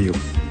words for you.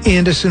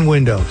 Anderson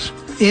Windows.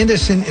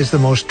 Anderson is the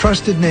most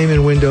trusted name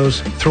in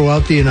windows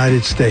throughout the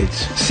United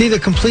States. See the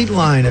complete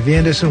line of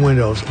Anderson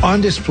windows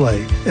on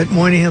display at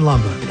Moynihan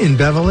Lumber in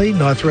Beverly,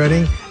 North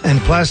Reading, and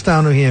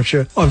Plastown, New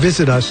Hampshire, or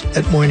visit us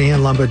at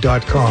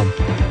MoynihanLumber.com.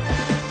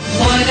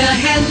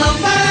 Moynihan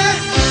Lumber,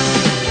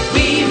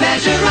 we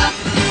measure up.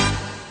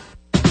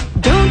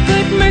 Don't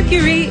put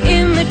mercury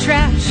in the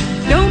trash.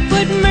 Don't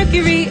put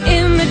mercury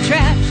in the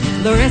trash.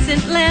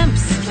 Fluorescent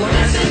lamps.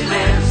 Fluorescent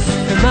lamps.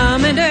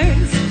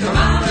 Thermometers.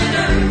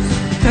 Thermometers.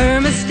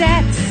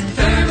 Thermostats.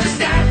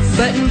 Thermostats.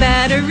 Button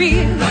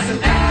batteries. Button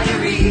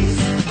batteries.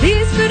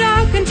 These could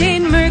all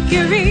contain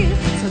mercury,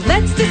 so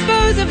let's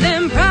dispose of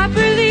them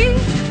properly.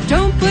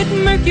 Don't put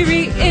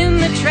mercury in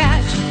the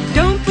trash.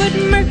 Don't put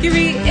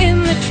mercury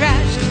in the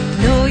trash.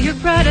 Know your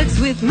products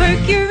with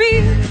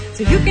mercury,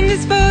 so you can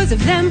dispose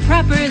of them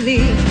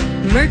properly.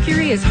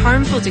 Mercury is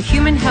harmful to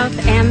human health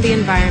and the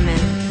environment.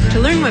 To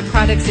learn what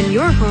products in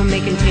your home may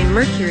contain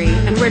mercury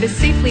and where to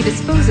safely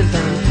dispose of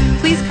them,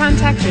 please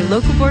contact your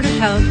local Board of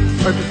Health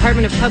or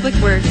Department of Public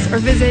Works or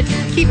visit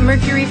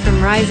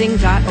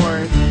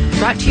keepmercuryfromrising.org.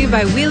 Brought to you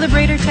by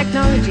Wheelabrator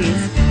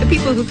Technologies, the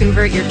people who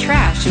convert your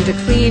trash into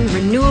clean,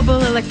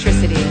 renewable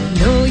electricity.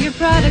 Know your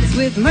products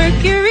with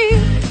mercury,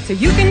 so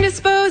you can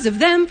dispose of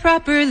them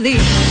properly.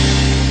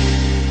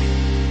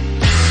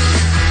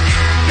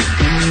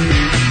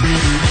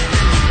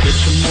 Get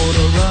your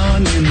motor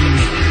running.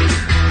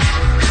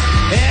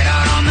 Head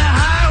out on the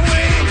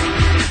highway.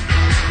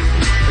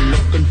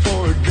 Looking for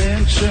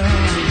adventure.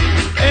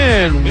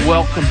 And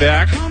welcome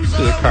back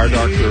to the Car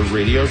Doctor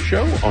Radio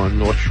Show on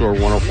North Shore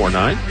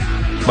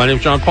 104.9. My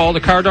name's John Paul,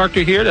 the Car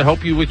Doctor, here to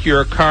help you with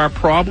your car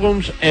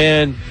problems.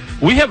 And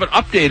we have an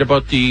update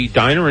about the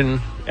diner in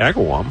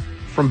Agawam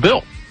from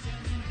Bill.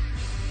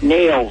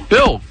 Neil.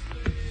 Bill.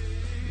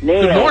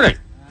 Neil. Good morning.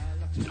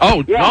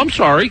 Oh, Yeah. no, I'm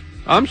sorry.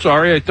 I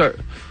thought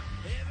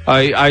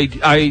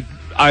I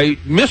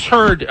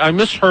misheard. I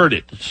misheard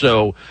it.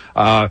 So,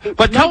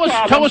 but tell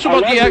us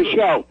about the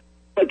show.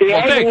 But the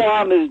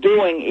Agawam is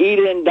doing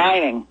eat-in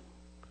dining.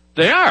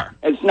 They are.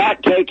 It's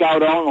not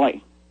takeout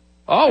only.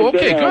 Oh, I've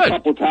been okay, there good. A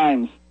couple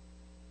times.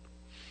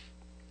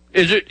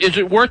 Is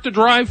it worth the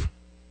drive?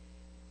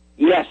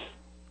 Yes.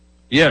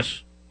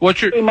 Yes.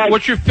 What's your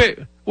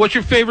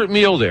favorite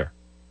meal there?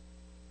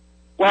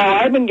 Well,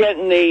 I've been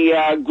getting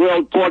the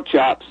grilled pork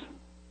chops,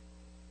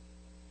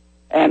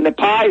 and the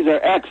pies are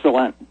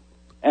excellent,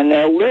 and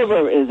their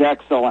liver is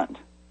excellent.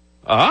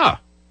 Ah.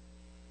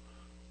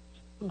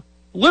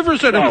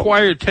 Liver's an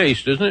acquired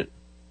taste, isn't it?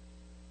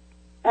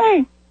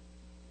 Hey,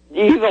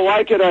 you either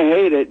like it or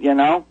hate it, you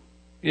know.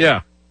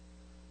 Yeah.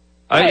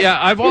 It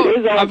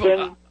is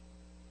open.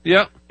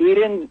 Yeah.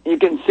 You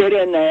can sit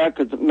in there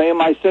because me and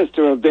my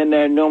sister have been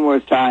there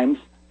numerous times.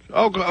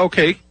 Oh,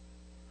 okay.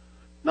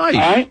 Nice.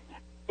 All right.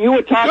 You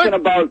were talking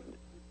about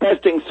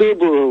testing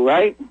Subaru,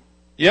 right?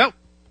 Yep.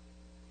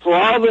 For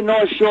all the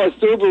North Shore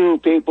Subaru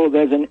people,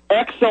 there's an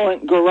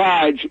excellent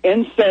garage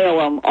in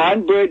Salem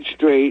on Bridge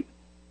Street.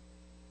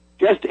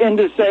 just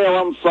into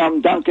Salem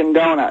from Dunkin'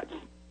 Donuts.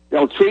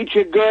 They'll treat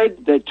you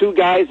good. The two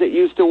guys that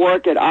used to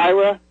work at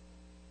IRA.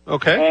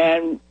 Okay.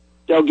 And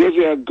they'll give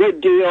you a good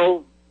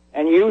deal,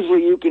 and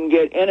usually you can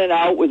get in and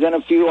out within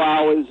a few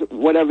hours,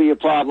 whatever your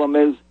problem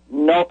is.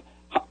 No,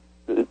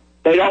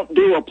 they don't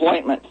do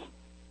appointments.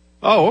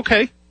 Oh,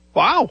 okay.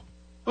 Wow.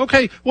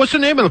 Okay. What's the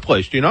name of the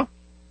place? Do you know?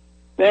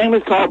 The name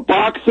is called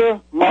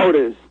Boxer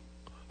Motors.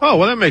 Oh,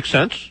 well, that makes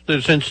sense.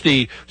 Since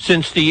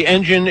the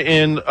engine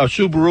in a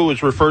Subaru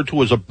is referred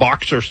to as a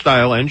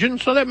boxer-style engine,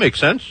 so that makes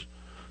sense.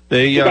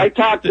 I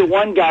talked to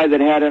one guy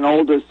that had an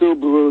older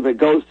Subaru that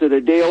goes to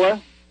the dealer.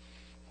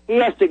 He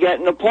has to get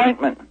an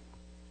appointment.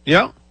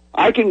 Yeah.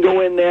 I can go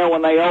in there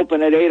when they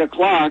open at 8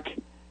 o'clock.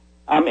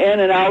 I'm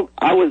in and out.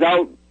 I was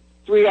out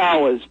 3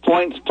 hours.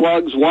 Points,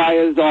 plugs,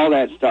 wires, all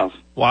that stuff.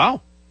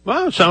 Wow.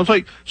 Well, it sounds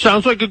like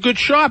a good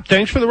shop.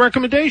 Thanks for the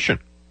recommendation.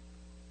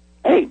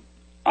 Hey,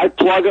 I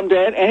plug them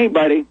to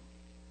anybody.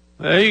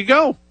 There you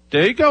go.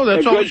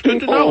 That's always good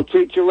to know. Will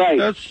treat you right.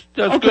 That's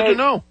good to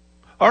know.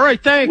 All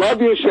right, thanks.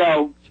 Love your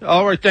show.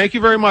 All right, thank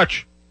you very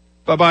much.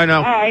 Bye-bye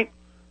now. All right.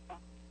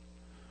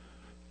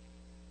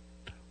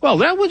 Well,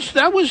 that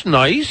was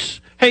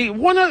nice. Hey,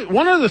 one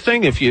other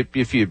thing, if you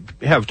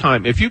have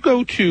time, if you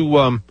go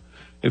to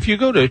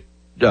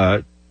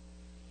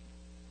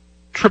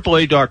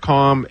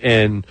AAA.com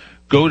and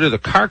go to the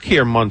Car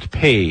Care Month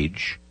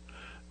page,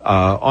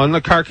 on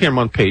the Car Care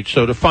Month page.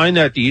 So to find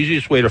that, the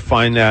easiest way to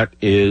find that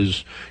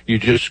is you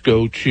just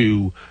go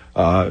to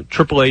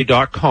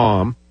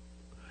AAA.com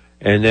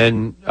and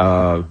then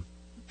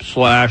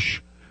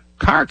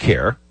 /Car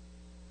Care,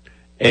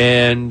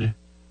 and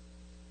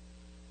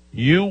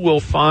you will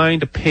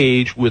find a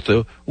page with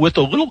a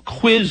little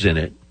quiz in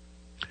it,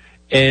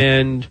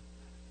 and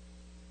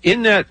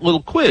in that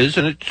little quiz,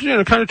 and it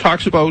kind of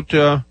talks about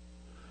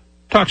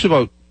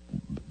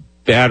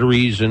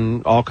batteries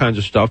and all kinds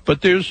of stuff.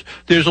 But there's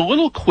a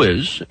little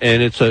quiz,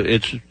 and it's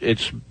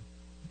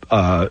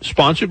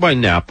sponsored by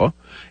Napa,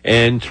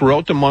 and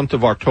throughout the month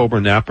of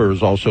October, Napa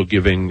is also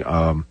giving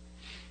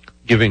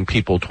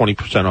people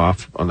 20%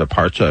 off on the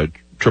parts.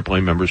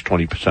 AAA members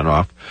 20%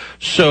 off.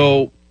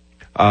 So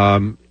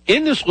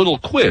in this little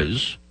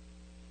quiz,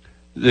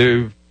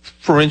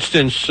 for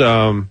instance,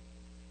 the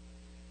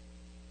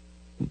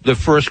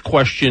first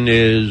question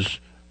is,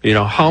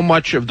 how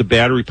much of the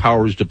battery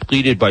power is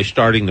depleted by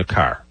starting the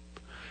car?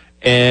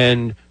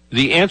 And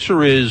the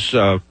answer is,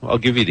 I'll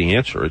give you the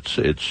answer. It's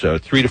 3 to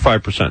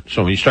 5%.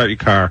 So when you start your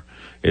car,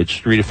 it's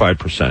 3 to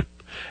 5%.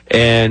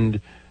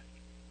 And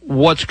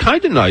what's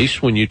kind of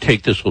nice when you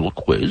take this little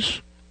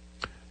quiz,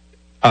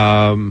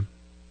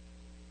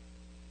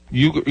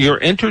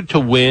 you're entered to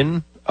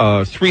win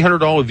a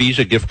 $300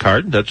 Visa gift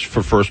card. That's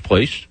for first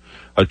place.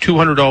 A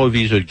 $200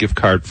 Visa gift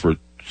card for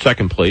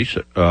second place.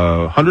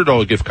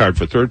 $100 gift card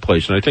for third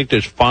place. And I think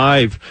there's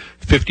 5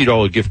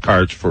 $50 gift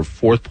cards for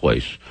fourth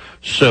place.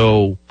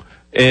 So,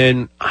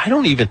 and I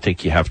don't even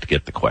think you have to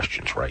get the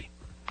questions right.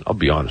 I'll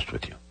be honest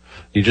with you.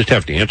 You just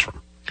have to answer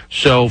them.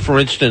 So, for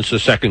instance, the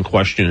second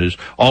question is,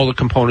 all the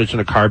components in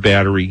a car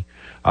battery,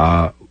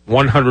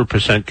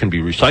 100% can be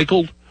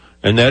recycled.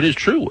 And that is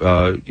true.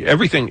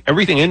 Everything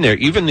in there,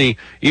 even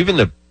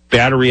the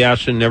battery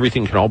acid and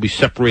everything can all be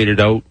separated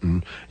out,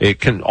 and it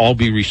can all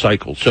be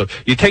recycled. So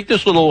you take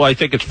this little, I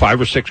think it's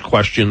 5 or 6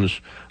 questions,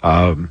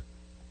 and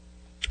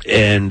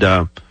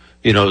you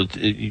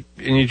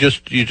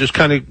just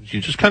kind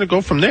of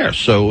go from there.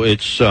 So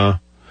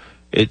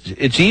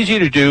it's easy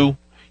to do.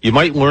 You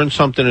might learn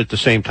something at the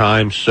same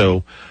time.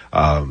 So,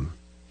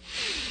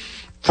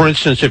 for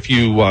instance, if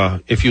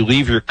you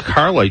leave your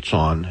car lights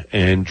on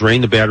and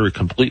drain the battery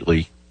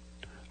completely,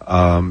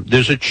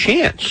 there's a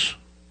chance,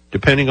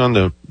 depending on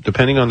the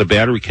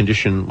battery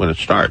condition when it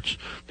starts,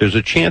 there's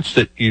a chance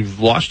that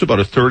you've lost about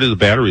a third of the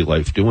battery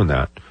life doing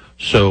that.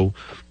 So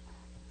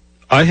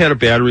I had a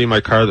battery in my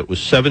car that was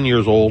 7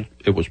 years old.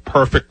 It was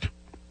perfect.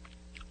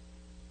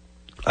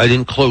 I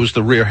didn't close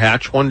the rear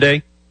hatch one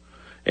day,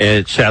 and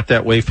it sat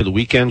that way for the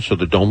weekend, so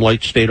the dome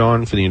light stayed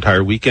on for the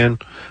entire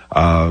weekend.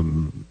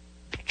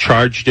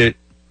 Charged it,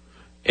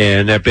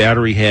 and that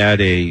battery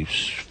had a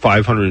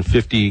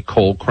 550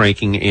 cold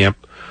cranking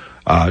amp,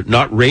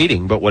 not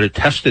rating, but what it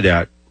tested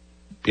at,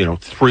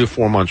 3 or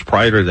 4 months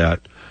prior to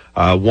that.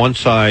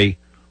 Once I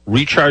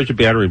recharged the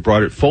battery and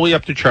brought it fully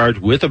up to charge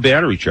with a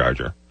battery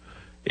charger,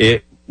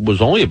 it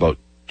was only about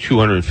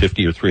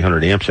 250 or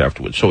 300 amps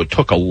afterwards. So it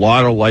took a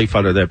lot of life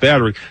out of that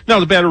battery. Now,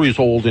 the battery is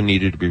old and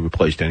needed to be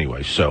replaced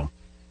anyway. So,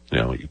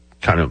 you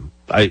kind of,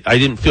 I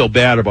didn't feel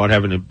bad about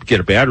having to get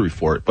a battery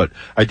for it, but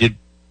I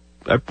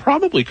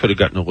probably could have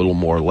gotten a little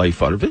more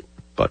life out of it.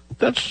 But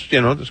that's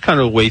kind of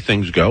the way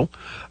things go.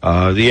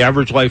 The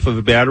average life of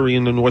a battery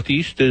in the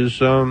Northeast is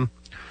about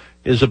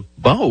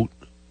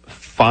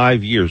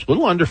 5 years, a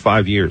little under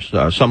 5 years.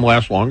 Some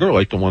last longer,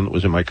 like the one that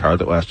was in my car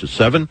that lasted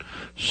 7.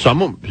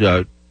 Some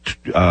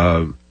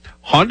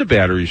Honda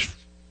batteries,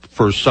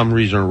 for some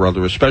reason or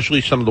other,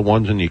 especially some of the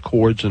ones in the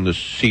Accords and the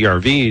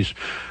CRVs,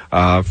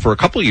 for a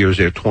couple of years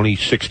there,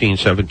 2016,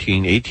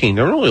 17, 18.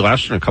 They were only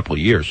lasting a couple of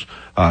years.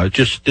 It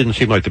just didn't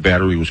seem like the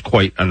battery was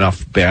quite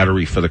enough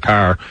battery for the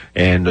car,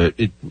 and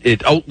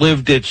it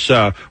outlived its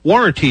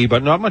warranty,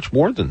 but not much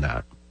more than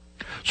that.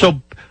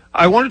 So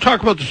I want to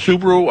talk about the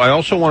Subaru. I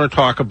also want to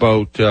talk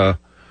about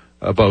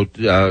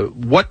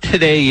what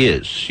today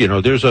is. You know,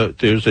 there's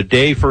a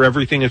day for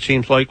everything, it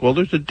seems like. Well,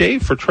 there's a day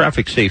for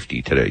traffic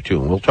safety today, too,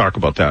 and we'll talk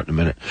about that in a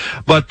minute.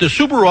 But the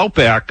Subaru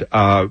Outback,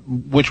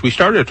 which we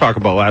started to talk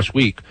about last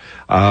week,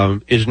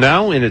 is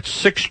now in its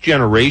 6th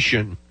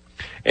generation.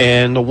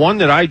 And the one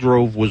that I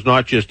drove was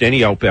not just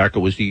any Outback. It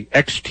was the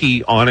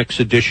XT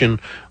Onyx Edition,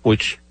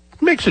 which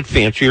makes it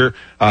fancier.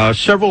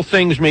 Several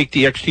things make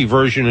the XT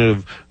version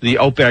of the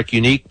Outback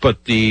unique,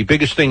 but the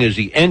biggest thing is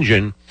the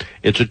engine.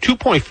 It's a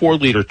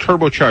 2.4-liter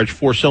turbocharged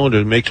 4-cylinder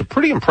that makes a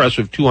pretty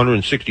impressive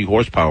 260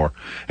 horsepower.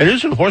 And it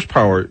isn't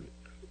horsepower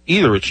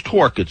either. It's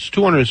torque. It's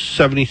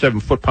 277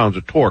 foot-pounds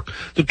of torque.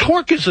 The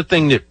torque is the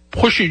thing that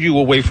pushes you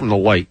away from the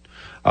light.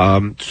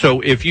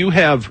 So if you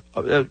have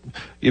a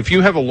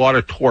lot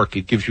of torque,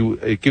 it gives you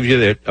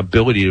that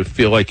ability to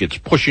feel like it's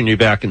pushing you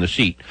back in the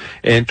seat.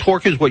 And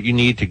torque is what you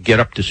need to get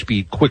up to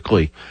speed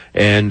quickly.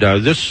 And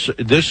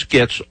this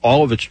gets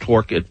all of its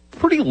torque at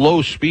pretty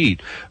low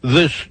speed.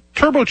 This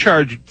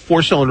turbocharged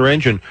 4-cylinder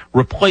engine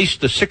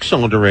replaced the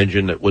 6-cylinder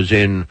engine that was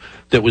in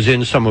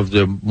some of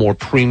the more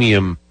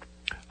premium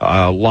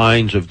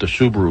lines of the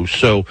Subaru.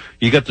 So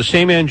you got the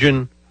same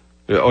engine,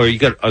 or you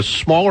got a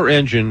smaller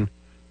engine,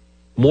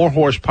 more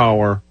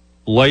horsepower,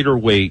 lighter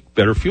weight,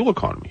 better fuel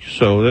economy.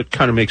 So that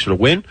kind of makes it a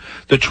win.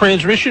 The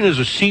transmission is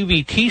a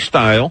CVT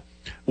style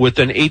with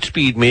an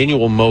 8-speed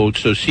manual mode.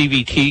 So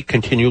CVT,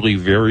 continually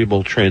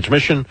variable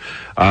transmission.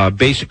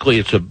 Basically,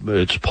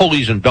 it's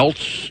pulleys and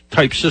belts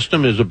type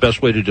system is the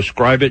best way to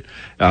describe it.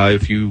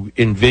 If you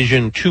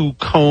envision 2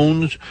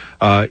 cones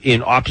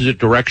in opposite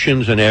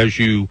directions, and as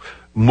you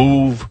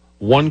move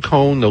one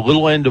cone, the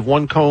little end of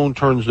one cone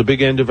turns the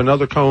big end of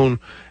another cone,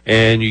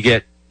 and you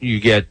get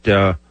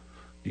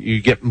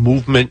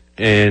movement,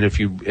 and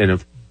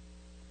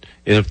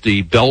if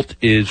the belt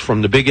is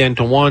from the big end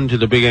to one to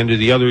the big end to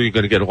the other, you're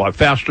going to get a lot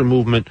faster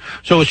movement.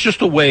 So it's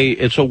just a way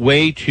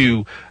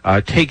to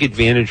take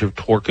advantage of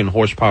torque and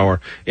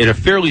horsepower in a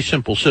fairly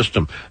simple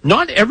system.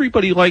 Not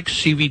everybody likes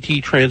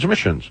CVT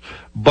transmissions,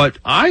 but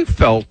I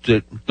felt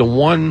that the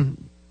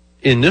one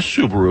in this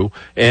Subaru,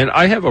 and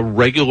I have a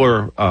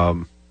regular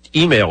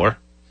emailer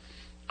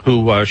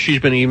who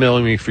she's been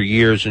emailing me for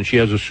years, and she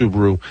has a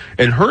Subaru,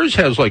 and hers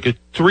has like a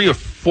 3 or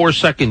 4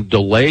 second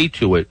delay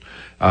to it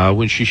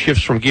when she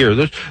shifts from gear.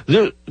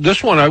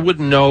 This one, I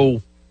wouldn't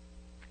know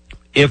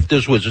if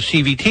this was a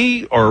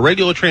CVT or a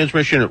regular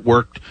transmission. It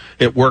worked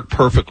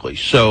perfectly.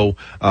 So,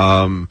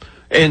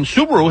 and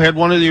Subaru had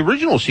one of the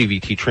original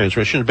CVT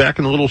transmissions back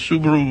in the little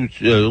Subaru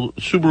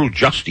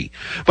Justy.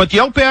 But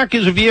the Outback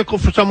is a vehicle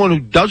for someone who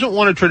doesn't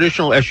want a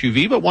traditional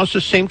SUV but wants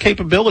the same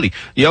capability.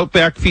 The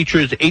Outback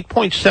features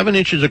 8.7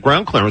 inches of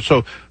ground clearance,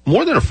 so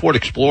more than a Ford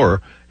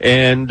Explorer.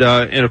 And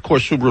of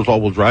course, Subaru's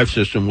all-wheel drive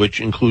system,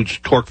 which includes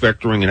torque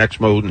vectoring and X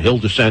mode and hill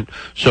descent.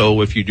 So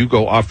if you do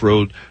go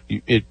off-road,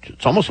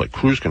 it's almost like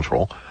cruise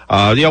control.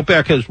 The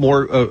Outback has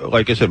more,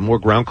 like I said, more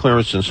ground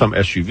clearance than some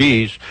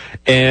SUVs.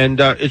 And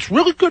it's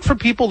really good for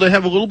people that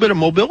have a little bit of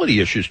mobility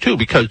issues, too,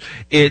 because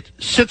it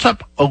sits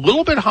up a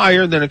little bit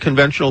higher than a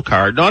conventional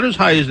car, not as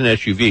high as an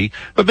SUV,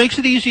 but makes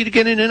it easy to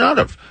get in and out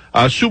of.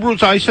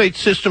 Subaru's EyeSight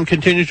system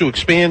continues to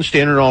expand,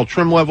 standard all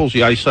trim levels. The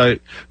EyeSight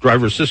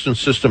driver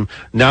assistance system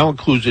now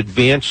includes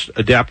advanced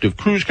adaptive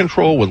cruise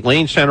control with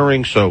lane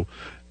centering, so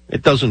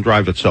it doesn't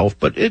drive itself,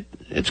 but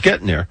it's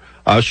getting there.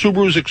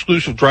 Subaru's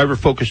exclusive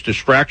driver-focused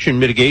distraction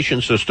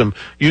mitigation system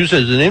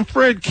uses an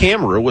infrared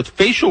camera with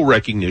facial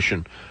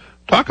recognition.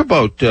 Talk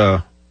about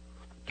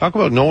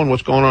knowing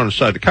what's going on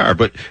inside the car.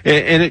 But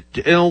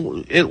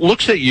it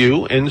looks at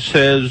you and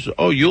says,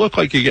 "Oh, you look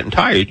like you're getting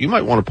tired. You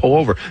might want to pull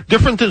over."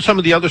 Different than some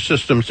of the other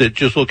systems that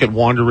just look at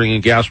wandering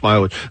and gas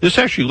mileage. This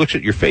actually looks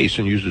at your face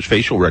and uses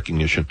facial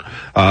recognition.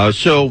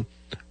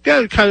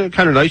 Yeah, kind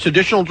of nice.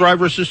 Additional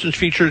driver assistance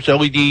features: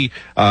 LED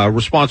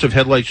responsive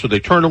headlights, so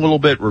they turn a little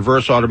bit.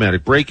 Reverse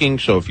automatic braking,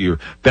 so if you're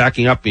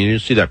backing up and you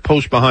see that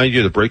post behind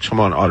you, the brakes come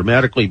on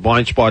automatically.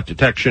 Blind spot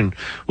detection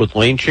with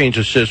lane change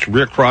assist,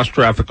 rear cross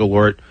traffic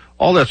alert,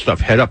 all that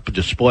stuff. Head-up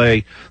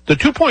display. The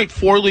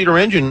 2.4-liter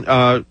engine,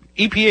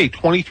 EPA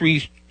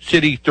 23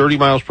 city, 30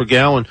 miles per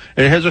gallon,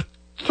 and it has a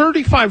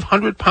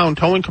 3,500-pound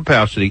towing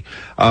capacity.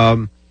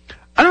 I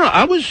don't know.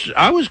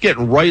 I was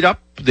getting right up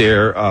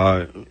there.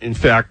 In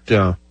fact,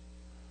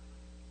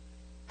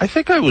 I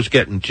think I was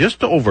getting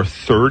just over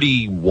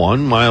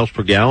 31 miles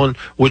per gallon,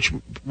 which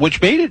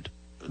made it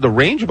the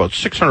range about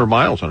 600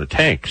 miles on a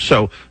tank.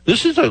 So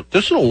this is a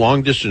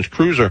long distance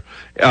cruiser.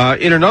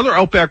 In another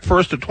Outback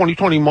First, the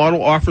 2020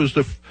 model offers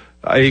the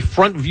a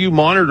front view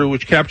monitor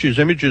which captures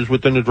images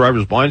within the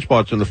driver's blind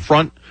spots in the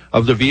front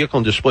of the vehicle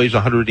and displays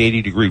a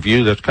 180-degree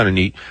view. That's kind of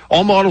neat.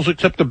 All models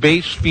except the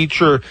base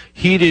feature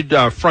heated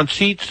front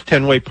seats,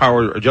 10-way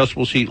power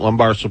adjustable seat,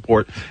 lumbar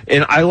support.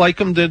 And I like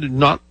them. They're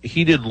not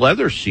heated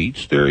leather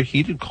seats. They're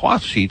heated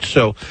cloth seats.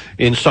 So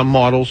in some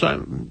models,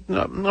 I'm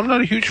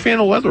not a huge fan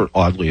of leather,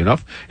 oddly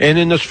enough. And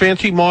in this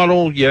fancy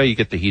model, yeah, you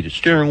get the heated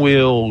steering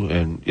wheel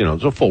and,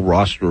 there's a full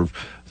roster of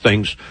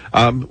things.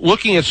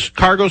 Looking at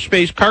cargo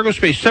space,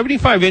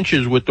 75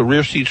 inches with the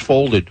rear seats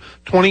folded.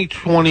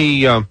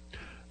 2020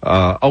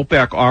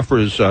 Outback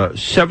offers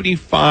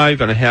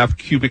 75.5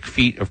 cubic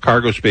feet of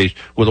cargo space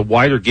with a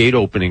wider gate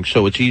opening,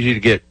 so it's easy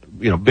to get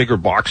bigger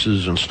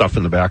boxes and stuff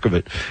in the back of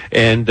it.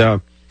 And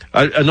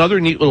another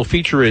neat little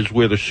feature is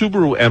where the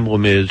Subaru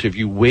emblem is. If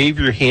you wave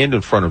your hand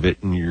in front of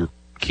it and your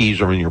keys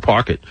are in your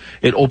pocket,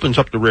 it opens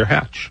up the rear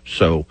hatch.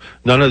 So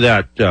none of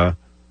that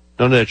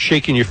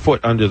shaking your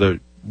foot under the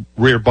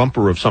rear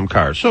bumper of some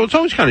cars. So it's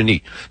always kind of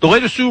neat. The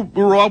latest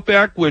Subaru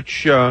Outback,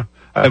 which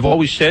I've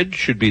always said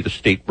should be the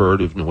state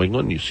bird of New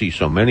England. You see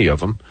so many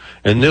of them.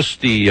 And this,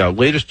 the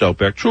latest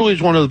Outback, truly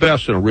is one of the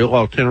best and a real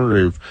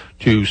alternative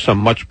to some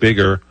much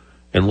bigger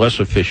and less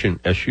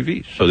efficient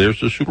SUVs. So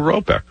there's the Subaru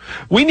Outback.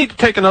 We need to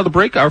take another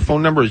break. Our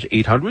phone number is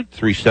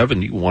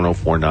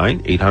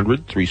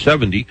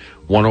 800-370-1049,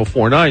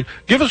 800-370-1049.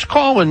 Give us a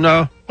call and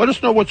let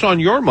us know what's on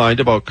your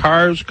mind about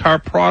cars, car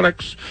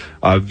products,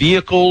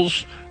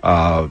 vehicles,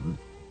 car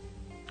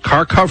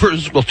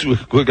covers. We're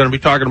going to be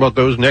talking about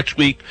those next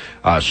week.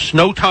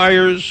 Snow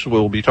tires.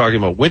 We'll be talking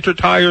about winter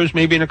tires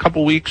maybe in a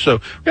couple weeks.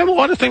 So we have a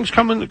lot of things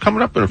coming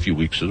up in a few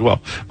weeks as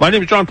well. My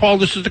name is John Paul.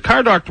 This is the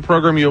Car Doctor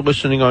program. You're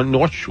listening on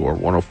North Shore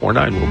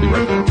 104.9. We'll be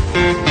right back.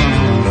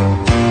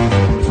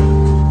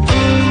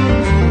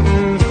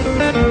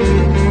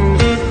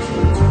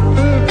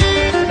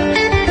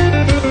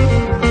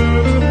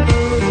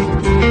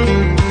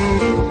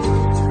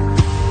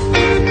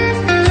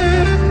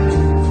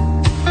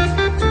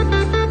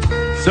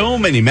 So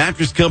many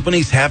mattress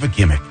companies have a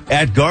gimmick.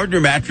 At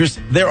Gardner Mattress,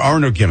 there are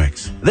no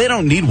gimmicks. They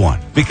don't need one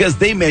because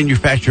they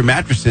manufacture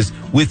mattresses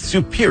with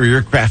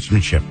superior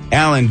craftsmanship.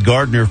 Alan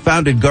Gardner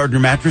founded Gardner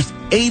Mattress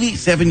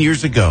 87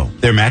 years ago.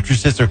 Their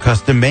mattresses are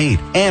custom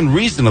made and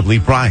reasonably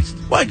priced.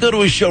 Why go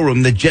to a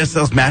showroom that just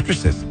sells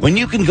mattresses when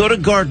you can go to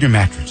Gardner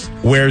Mattress,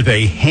 where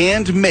they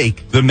hand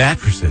make the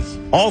mattresses?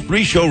 All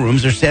 3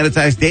 showrooms are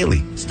sanitized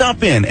daily.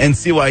 Stop in and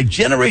see why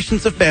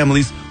generations of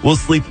families will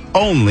sleep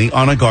only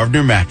on a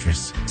Gardner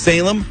mattress.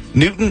 Salem,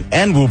 Newton,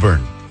 and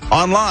Woburn.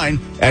 Online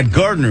at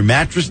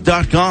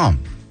GardnerMattress.com.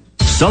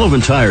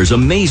 Sullivan Tire's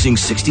amazing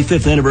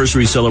 65th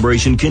anniversary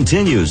celebration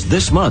continues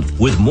this month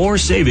with more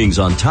savings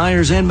on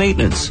tires and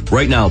maintenance.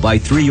 Right now, buy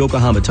 3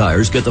 Yokohama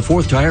tires, get the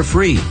 4th tire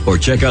free. Or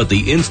check out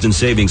the instant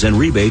savings and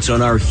rebates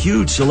on our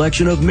huge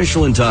selection of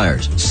Michelin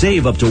tires.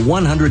 Save up to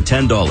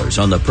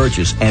 $110 on the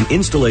purchase and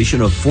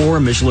installation of 4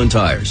 Michelin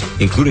tires,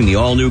 including the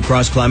all-new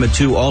Cross Climate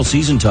 2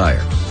 all-season tire.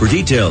 For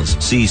details,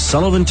 see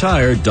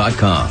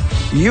SullivanTire.com.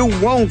 You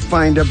won't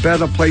find a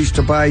better place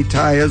to buy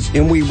tires,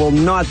 and we will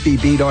not be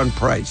beat on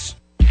price.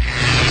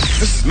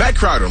 This is Matt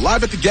Crowder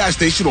live at the gas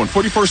station on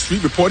 41st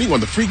Street reporting on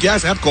the free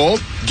gas app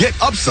called Get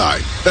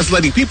Upside. That's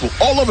letting people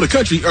all over the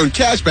country earn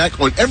cash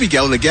back on every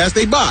gallon of gas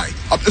they buy.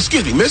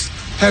 Excuse me, miss.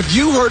 Have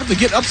you heard of the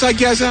Get Upside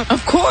gas app?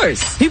 Of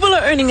course. People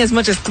are earning as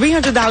much as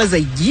 $300 a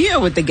year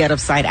with the Get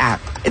Upside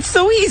app. It's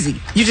so easy.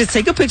 You just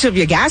take a picture of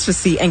your gas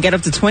receipt and get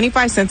up to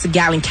 25 cents a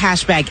gallon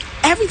cash back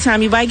every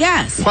time you buy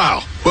gas.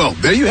 Wow. Well,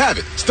 there you have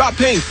it. Stop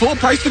paying full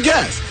price for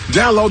gas.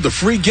 Download the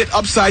free Get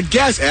Upside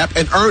gas app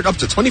and earn up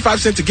to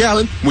 25 cents a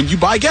gallon when you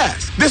buy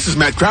gas. This is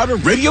Matt Crowder,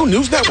 Radio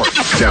News Network.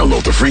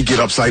 Download the free Get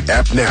Upside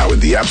app now in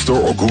the App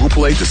Store or Google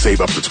Play to save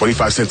up to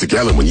 25 cents a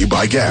gallon when you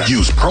buy gas.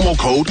 Use promo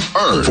code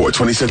EARN for a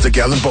 20 cents a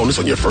gallon bonus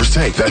on your first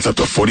tank. That's up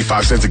to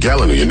 45 cents a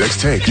gallon on your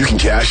next tank. You can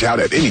cash out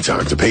at any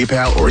time to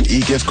PayPal or an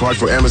e-gift card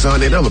for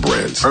Amazon and other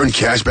brands. Earn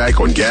cash back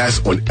on gas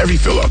on every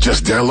fill-up.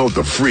 Just download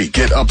the free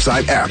Get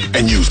Upside app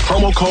and use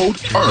promo code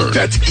EARN.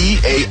 That's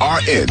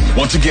EARN.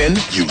 Once again,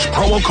 use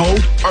promo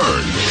code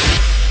EARN.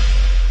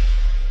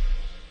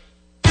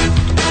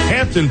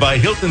 Hampton by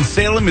Hilton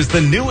Salem is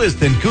the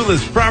newest and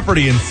coolest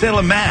property in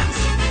Salem, Mass.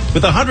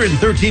 With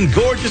 113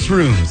 gorgeous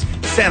rooms,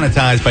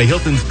 sanitized by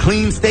Hilton's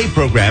Clean Stay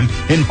program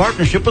in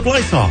partnership with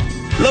Lysol.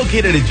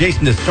 Located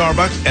adjacent to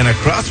Starbucks and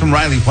across from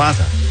Riley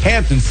Plaza,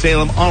 Hampton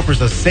Salem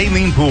offers a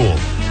saline pool,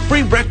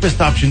 free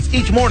breakfast options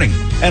each morning,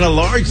 and a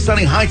large,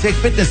 sunny, high-tech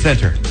fitness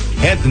center.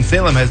 Hampton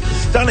Salem has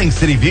stunning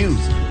city views,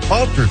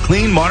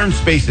 ultra-clean modern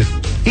spaces,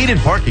 heated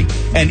parking,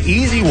 and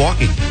easy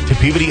walking to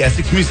Peabody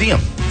Essex Museum,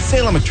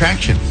 Salem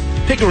Attractions,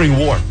 Pickering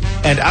Wharf,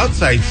 and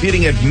outside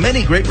seating at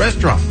many great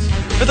restaurants.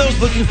 For those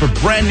looking for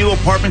brand new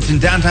apartments in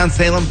downtown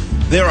Salem,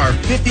 there are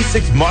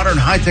 56 modern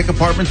high-tech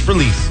apartments for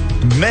lease,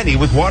 many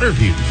with water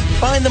views.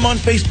 Find them on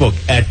Facebook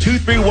at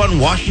 231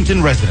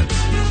 Washington Residence.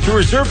 To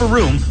reserve a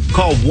room,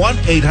 call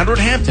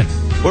 1-800-HAMPTON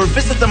or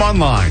visit them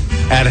online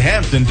at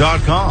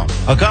hampton.com.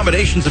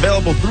 Accommodations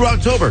available through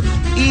October.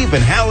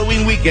 Even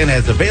Halloween weekend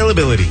has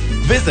availability.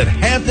 Visit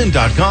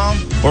Hampton.com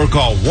or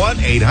call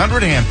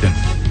 1-800-HAMPTON.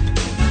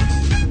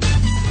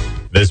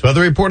 This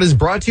weather report is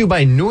brought to you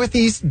by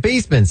Northeast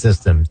Basement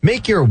Systems.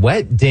 Make your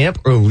wet, damp,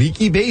 or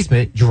leaky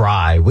basement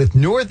dry with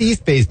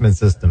Northeast Basement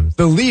Systems,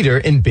 the leader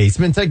in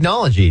basement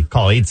technology.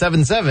 Call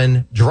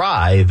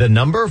 877-DRY, the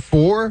number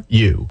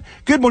 4U.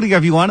 Good morning,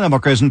 everyone. I'm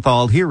Mark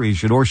Rosenthal. Here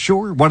is your North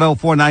Shore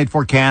 1049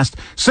 forecast,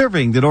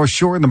 serving the North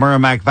Shore in the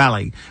Merrimack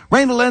Valley.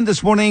 Rain will end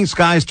this morning.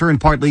 Skies turn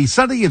partly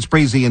sunny. It's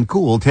breezy and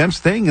cool. Temps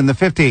staying in the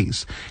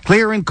 50s.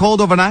 Clear and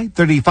cold overnight,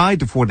 35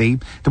 to 40.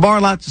 Tomorrow,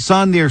 lots of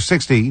sun near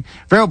 60.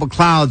 Variable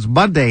clouds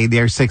Monday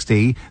near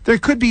 60. There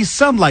could be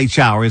some light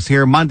showers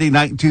here Monday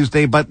night and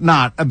Tuesday, but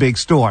not a big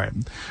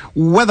storm.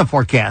 Weather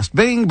forecast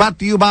being brought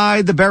to you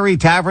by the Berry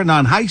Tavern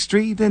on High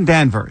Street in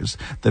Danvers.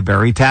 The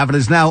Berry Tavern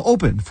is now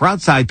open for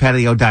outside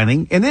patio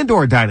dining and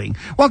indoor dining,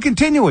 while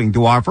continuing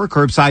to offer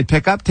curbside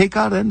pickup,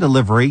 takeout, and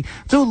delivery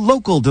to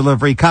local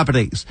delivery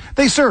companies.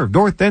 They serve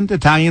North End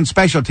Italian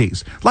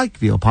specialties like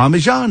veal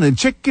parmesan and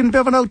chicken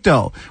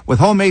vivanotto with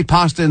homemade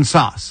pasta and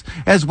sauce,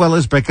 as well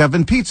as brick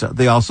oven pizza.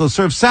 They also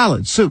serve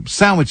salads, soups,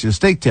 sandwiches,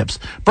 steak tips,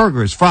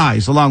 burgers,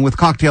 fries, along with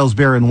cocktails,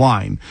 beer, and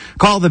wine.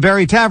 Call the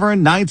Berry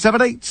Tavern,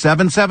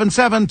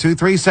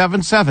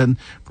 978-777-2377.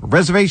 For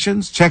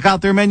reservations, check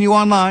out their menu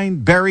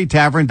online,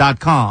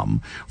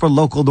 berrytavern.com. For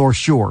local North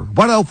Shore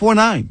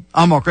 1049,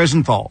 I'm Mark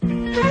Rosenthal.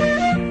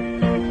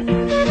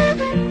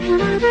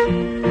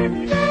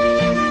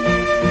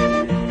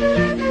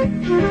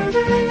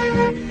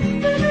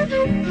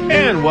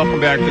 And welcome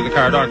back to the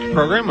Car Doctor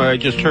program. I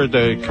just heard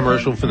the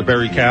commercial for the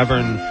Berry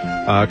Tavern,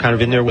 kind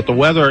of in there with the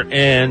weather.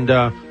 And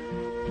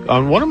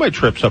on one of my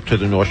trips up to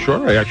the North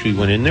Shore, I actually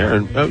went in there,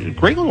 and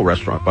great little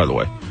restaurant, by the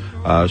way.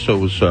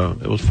 So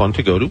it was fun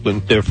to go to.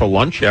 Went there for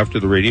lunch after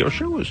the radio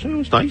show. It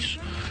was nice.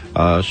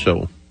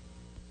 So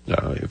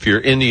if you're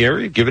in the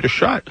area, give it a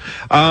shot.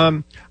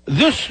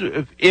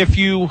 If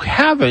you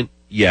haven't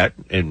yet,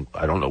 and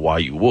I don't know why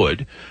you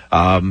would,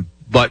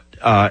 but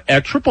at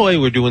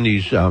AAA we're doing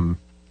these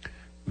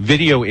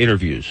video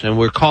interviews, and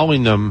we're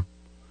calling them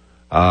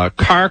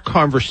car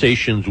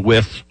conversations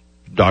with ...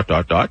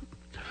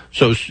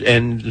 So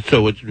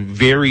it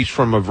varies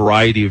from a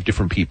variety of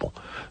different people.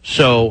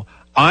 So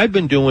I've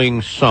been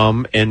doing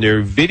some, and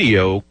they're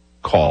video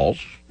calls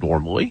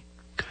normally,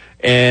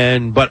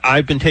 but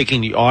I've been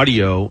taking the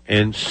audio,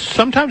 and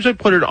sometimes I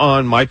put it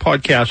on my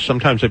podcast,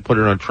 sometimes I put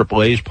it on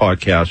AAA's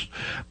podcast.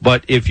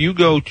 But if you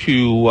go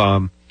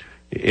to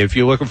if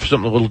you're looking for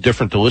something a little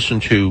different to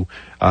listen to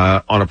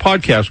on a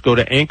podcast, go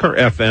to Anchor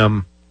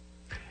FM,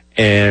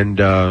 and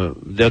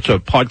that's a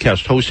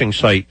podcast hosting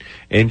site,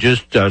 and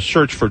just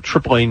search for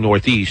AAA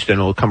Northeast, and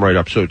it'll come right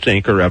up. So it's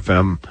Anchor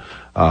FM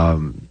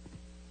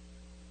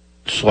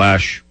 /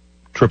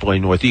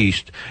 AAA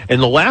Northeast.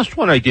 And the last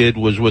one I did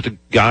was with a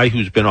guy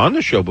who's been on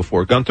the show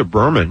before, Gunther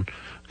Berman.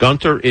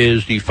 Gunther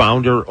is the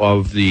founder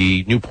of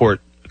the Newport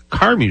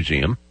Car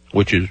Museum,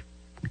 which is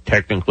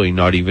technically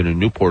not even in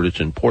Newport, it's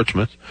in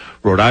Portsmouth,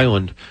 Rhode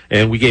Island.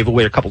 And we gave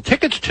away a couple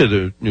tickets to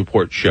the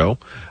Newport show,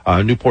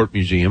 Newport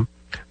Museum.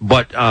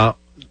 But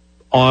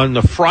on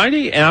the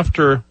Friday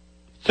after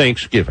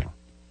Thanksgiving,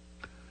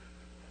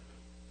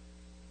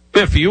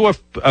 Biff, are you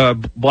a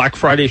Black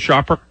Friday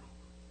shopper?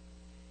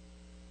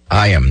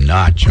 I am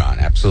not, John.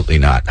 Absolutely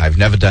not. I've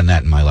never done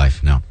that in my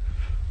life, no.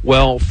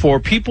 Well, for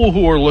people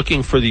who are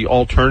looking for the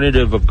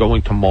alternative of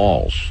going to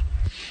malls,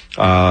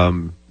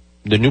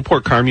 the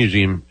Newport Car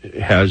Museum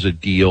has a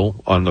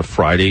deal on the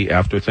Friday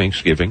after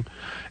Thanksgiving.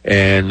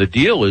 And the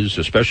deal is,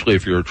 especially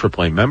if you're a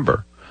AAA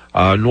member,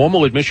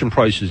 normal admission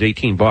price is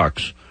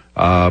 $18,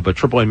 but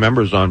AAA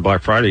members on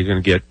Black Friday are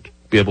going to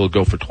be able to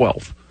go for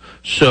 $12.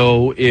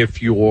 So if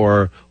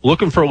you're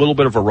looking for a little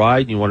bit of a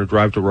ride and you want to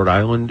drive to Rhode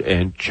Island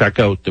and check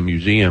out the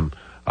museum,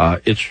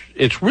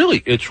 it's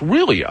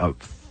really a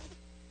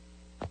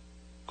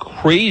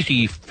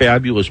crazy,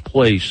 fabulous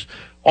place.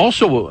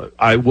 Also,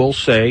 I will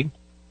say,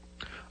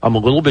 I'm a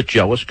little bit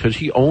jealous because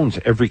he owns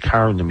every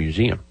car in the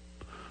museum.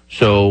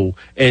 So,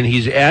 and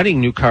he's adding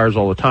new cars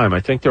all the time.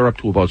 I think they're up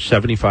to about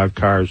 75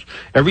 cars.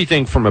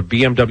 Everything from a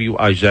BMW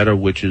Isetta,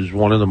 which is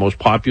one of the most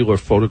popular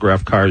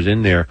photograph cars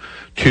in there,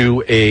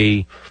 to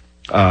a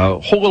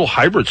whole little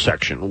hybrid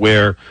section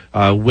where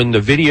when the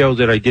video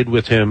that I did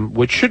with him,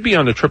 which should be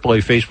on the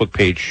AAA Facebook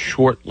page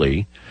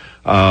shortly,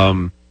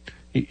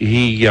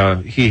 he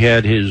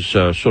had his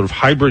sort of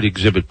hybrid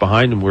exhibit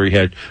behind him where he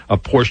had a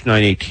Porsche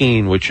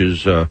 918, which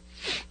is just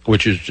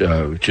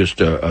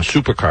a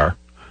supercar.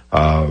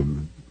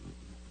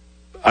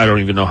 I don't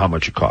even know how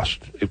much it cost.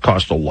 It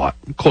cost a lot,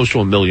 close to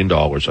 $1 million,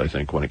 I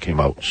think, when it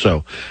came out.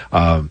 So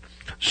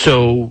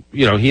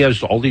he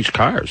has all these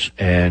cars,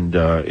 and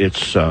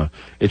it's a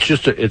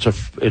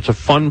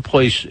fun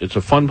place. It's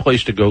a fun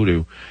place to go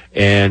to,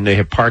 and they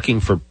have parking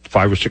for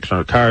 500 or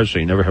 600 cars, so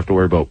you never have to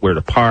worry about where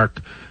to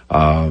park.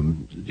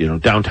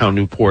 Downtown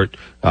Newport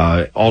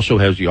also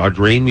has the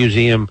Audrain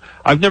Museum.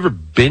 I've never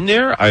been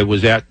there. I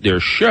was at their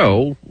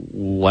show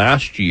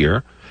last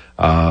year,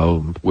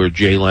 where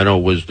Jay Leno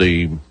was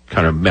the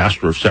kind of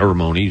master of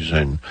ceremonies,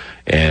 and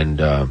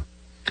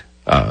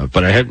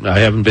But I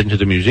haven't been to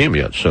the museum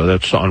yet, so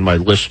that's on my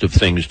list of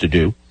things to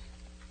do.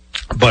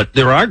 But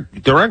there are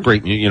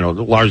great, the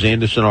Lars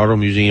Anderson Auto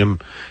Museum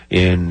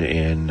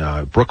in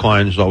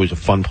Brookline is always a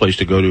fun place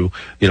to go to.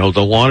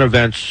 The lawn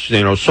events,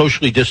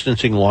 socially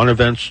distancing lawn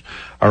events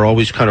are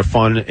always kind of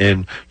fun,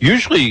 and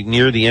usually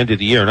near the end of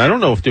the year. And I don't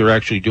know if they're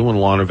actually doing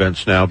lawn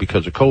events now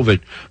because of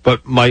COVID,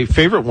 but my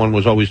favorite one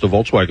was always the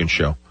Volkswagen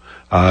show.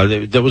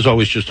 That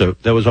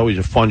was always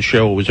a fun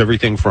show. It was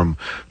everything from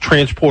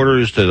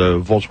transporters to the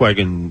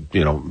Volkswagen,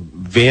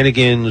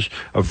 Vanagons,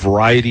 a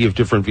variety of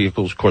different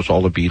vehicles, of course,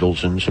 all the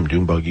Beetles and some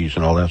dune buggies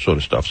and all that sort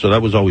of stuff. So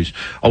that was always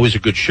a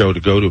good show to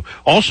go to.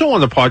 Also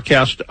on the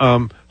podcast,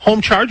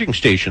 home charging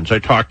stations. I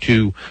talked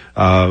to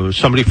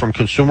somebody from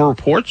Consumer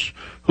Reports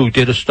who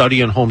did a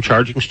study on home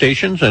charging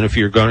stations, and if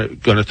you're going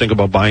to think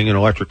about buying an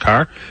electric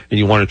car and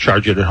you want to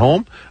charge it at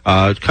home,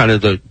 kind of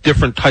the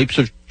different types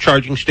of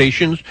charging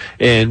stations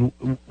and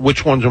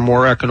which ones are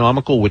more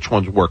economical, which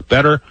ones work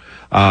better.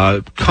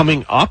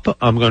 Coming up,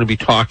 I'm going to be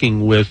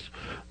talking with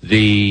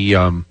the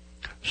one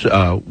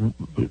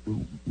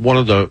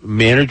of the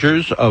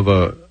managers of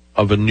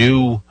a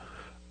new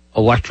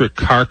electric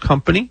car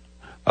company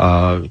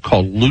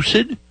called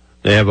Lucid.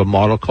 They have a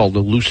model called the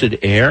Lucid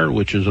Air,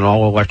 which is an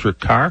all-electric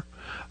car.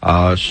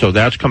 So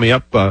that's coming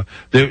up. The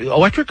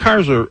electric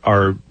cars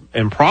are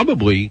and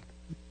probably,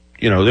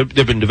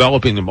 they've been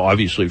developing them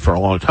obviously for a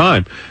long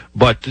time,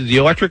 but the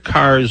electric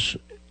cars,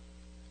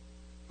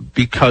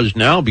 because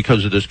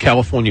of this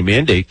California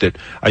mandate that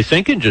I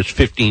think in just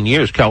 15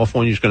 years,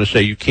 California is going to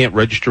say you can't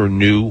register a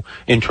new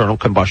internal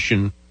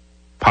combustion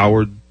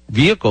powered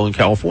vehicle in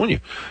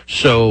California.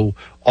 So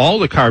all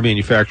the car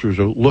manufacturers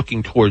are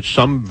looking towards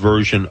some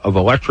version of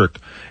electric.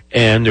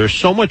 And they're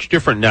so much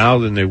different now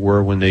than they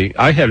were when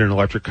I had an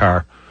electric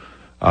car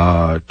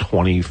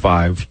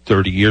 25,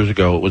 30 years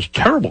ago. It was a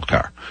terrible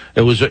car.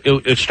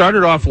 It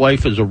started off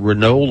life as a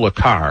Renault Le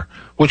Car,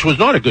 which was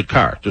not a good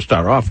car to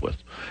start off with.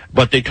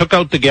 But they took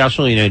out the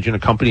gasoline engine. A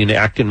company in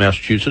Acton,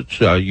 Massachusetts,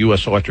 a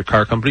U.S. electric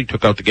car company,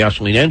 took out the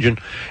gasoline engine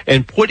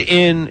and put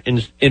in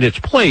its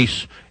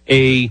place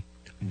a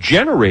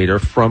generator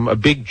from a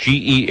big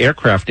GE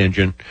aircraft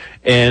engine,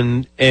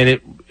 and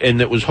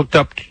it was hooked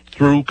up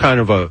through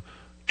kind of a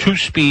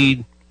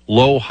 2-speed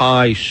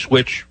low-high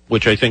switch,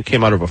 which I think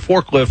came out of a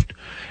forklift,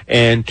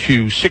 and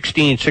to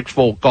 16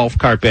 6-volt golf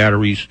cart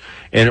batteries,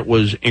 and it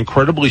was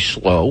incredibly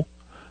slow.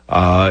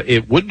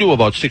 It would do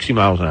about 60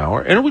 miles an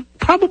hour, and it would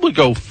probably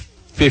go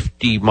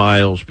 50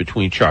 miles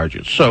between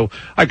charges. So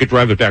I could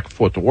drive it back and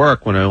forth to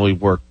work when I only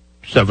worked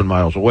 7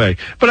 miles away.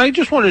 But I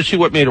just wanted to see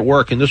what made it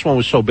work, and this one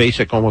was so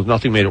basic, almost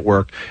nothing made it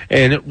work.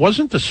 And it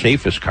wasn't the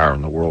safest car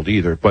in the world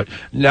either. But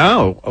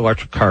now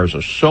electric cars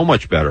are so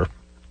much better,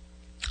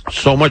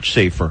 so much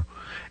safer,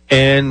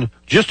 and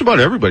just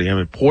about everybody. I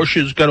mean,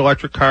 Porsche's got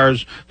electric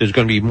cars. There's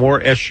going to be more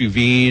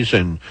SUVs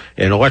and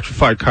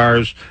electrified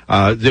cars.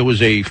 There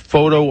was a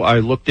photo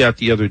I looked at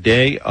the other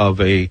day of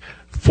a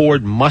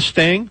Ford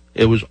Mustang.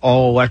 It was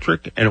all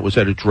electric, and it was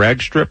at a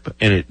drag strip,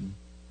 and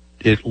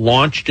it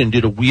launched and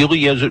did a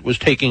wheelie as it was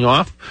taking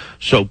off.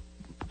 So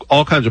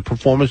all kinds of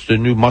performance. The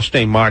new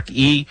Mustang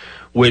Mach-E,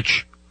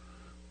 which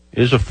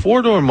is a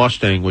 4-door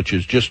Mustang, which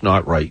is just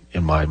not right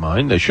in my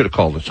mind. They should have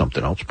called it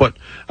something else, but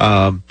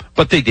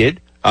they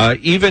did. All,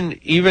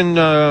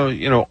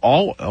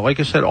 like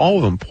I said, all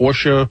of them,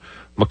 Porsche,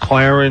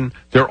 McLaren,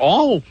 they're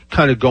all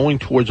kind of going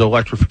towards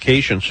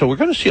electrification. So we're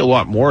going to see a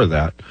lot more of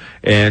that.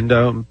 And,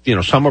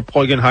 some are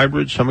plug-in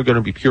hybrids, some are going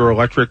to be pure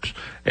electrics,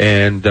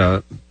 and,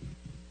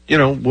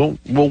 we'll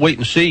wait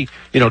and see.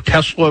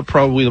 Tesla,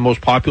 probably the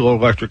most popular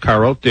electric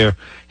car out there,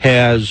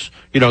 has,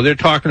 they're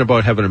talking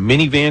about having a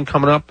minivan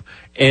coming up.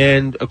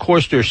 And, of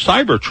course, there's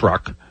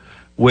Cybertruck,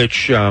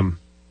 which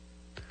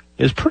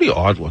is pretty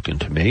odd looking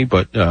to me.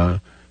 But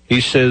he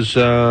says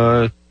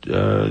they're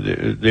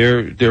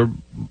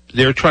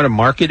trying to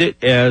market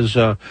it as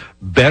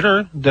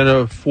better than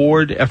a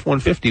Ford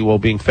F-150 while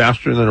being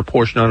faster than a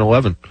Porsche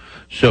 911.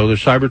 So the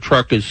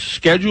Cybertruck is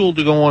scheduled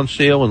to go on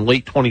sale in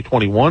late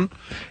 2021.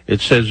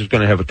 It says it's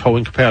going to have a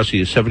towing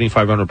capacity of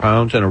 7,500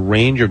 pounds and a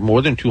range of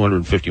more than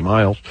 250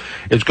 miles.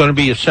 It's going to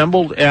be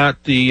assembled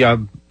at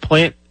the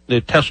plant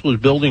that Tesla is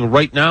building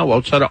right now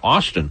outside of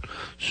Austin.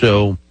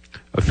 So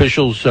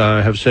officials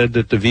have said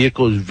that the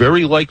vehicle is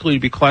very likely to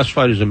be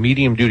classified as a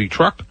medium-duty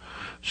truck.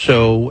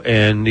 So,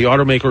 and the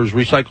automaker has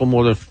recycled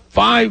more than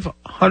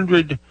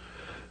 500,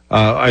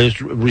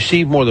 has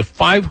received more than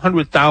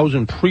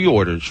 500,000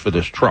 pre-orders for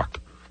this truck.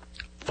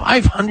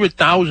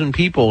 500,000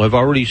 people have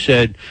already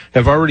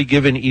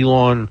given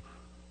Elon,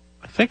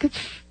 I think it's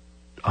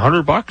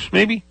 $100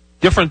 maybe,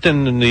 different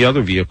than the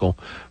other vehicle.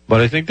 But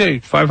I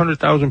think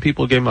 500,000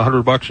 people gave him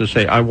 $100 to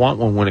say, I want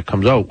one when it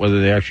comes out, whether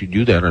they actually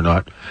do that or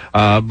not.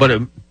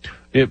 But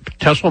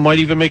Tesla might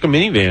even make a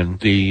minivan.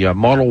 The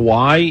Model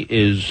Y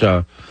is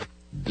their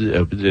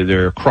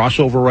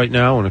crossover right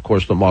now, and of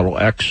course the Model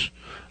X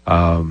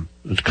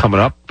is coming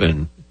up,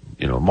 and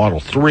Model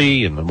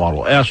 3 and the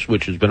Model S,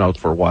 which has been out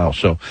for a while.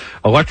 So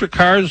electric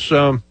cars,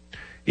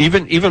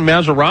 even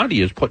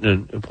Maserati is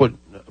putting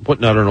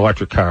out an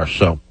electric car.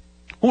 So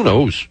Who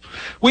knows?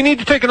 We need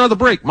to take another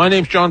break. My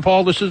name's John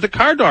Paul. This is the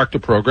Car Doctor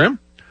program.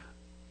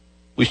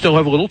 We still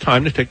have a little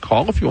time to take a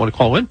call if you want to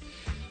call in.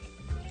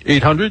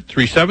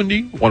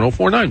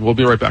 800-370-1049. We'll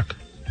be right back.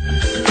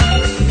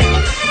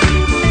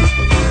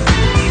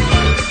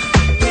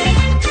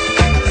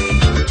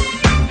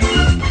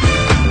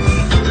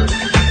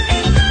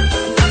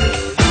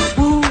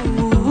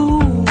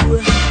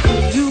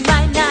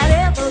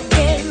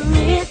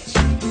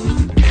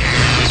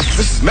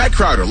 Matt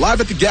Crowder,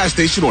 live at the gas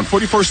station on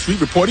 41st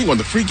Street, reporting on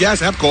the free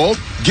gas app called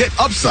Get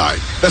Upside.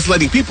 That's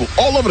letting people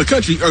all over the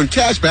country earn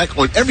cash back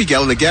on every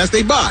gallon of gas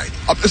they buy.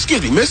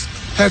 Excuse me, miss.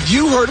 Have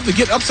you heard of the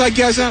Get Upside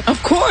gas app?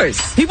 Of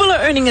course. People are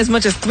earning as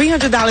much as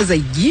 $300 a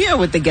year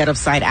with the Get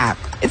Upside app.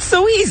 It's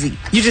so easy.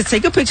 You just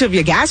take a picture of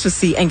your gas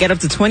receipt and get up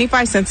to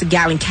 25 cents a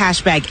gallon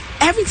cash back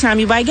every time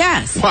you buy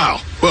gas.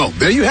 Wow. Well,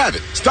 there you have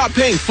it. Stop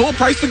paying full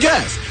price for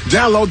gas.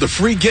 Download the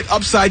free Get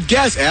Upside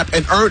gas app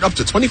and earn up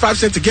to 25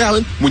 cents a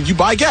gallon when you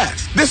buy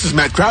gas. This is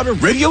Matt Crowder,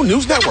 Radio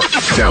News Network.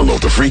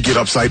 Download the free Get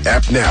Upside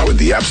app now in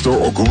the App Store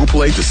or Google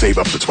Play to save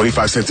up to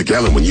 25 cents a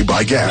gallon when you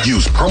buy gas.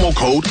 Use promo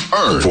code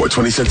EARN for a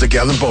 20 cents a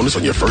gallon bonus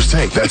on your first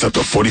tank. That's up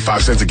to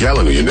 45 cents a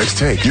gallon on your next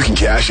tank. You can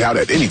cash out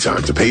at any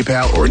time to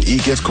PayPal or an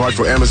e-gift card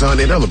for Amazon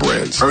and other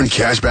brands. Earn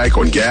cash back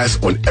on gas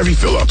on every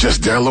fill-up.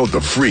 Just download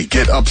the free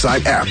Get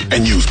Upside app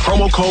and use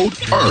promo code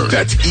EARN.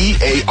 That's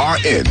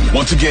EARN.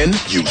 Once again,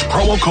 use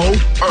promo code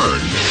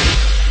EARN.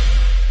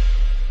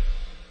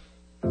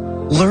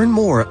 Learn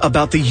more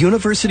about the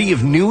University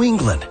of New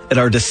England at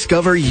our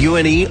Discover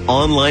UNE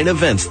online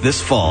events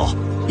this fall.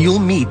 You'll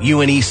meet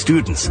UNE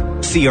students,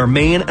 see our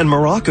Maine and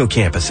Morocco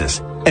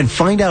campuses, and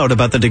find out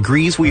about the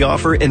degrees we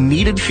offer in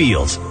needed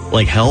fields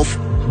like health,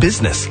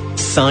 business,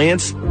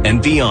 science,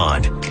 and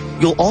beyond.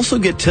 You'll also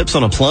get tips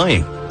on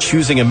applying,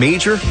 choosing a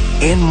major,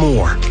 and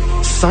more.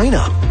 Sign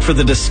up for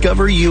the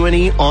Discover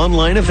UNE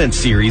online event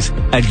series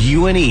at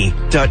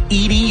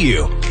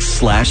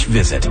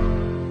une.edu/visit.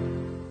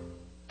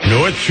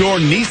 North Shore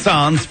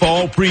Nissan's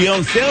fall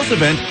pre-owned sales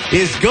event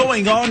is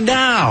going on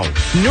now.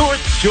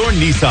 North Shore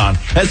Nissan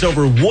has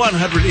over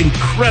 100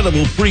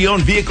 incredible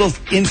pre-owned vehicles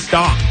in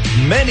stock.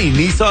 Many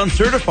Nissan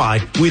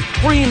certified with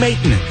free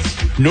maintenance.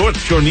 North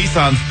Shore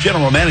Nissan's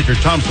General Manager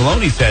Tom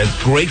Saloni says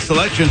great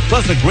selection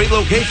plus a great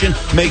location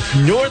makes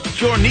North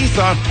Shore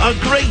Nissan a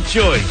great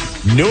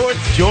choice. North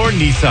Shore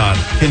Nissan,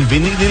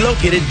 conveniently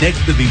located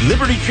next to the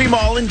Liberty Tree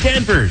Mall in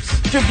Danvers.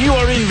 To view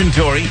our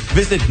inventory,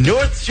 visit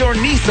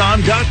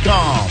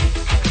NorthshoreNissan.com.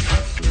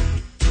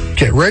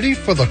 Get ready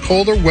for the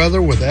colder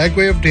weather with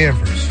Agway of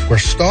Danvers. We're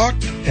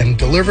stocked and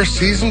deliver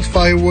seasoned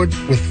firewood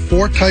with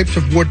 4 types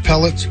of wood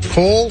pellets,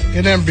 coal,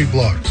 and embry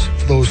blocks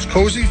for those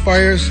cozy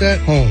fires at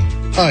home.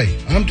 Hi,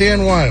 I'm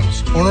Dan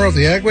Wiles, owner of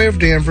the Agway of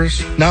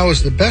Danvers. Now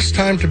is the best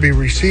time to be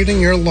reseeding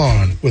your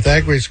lawn with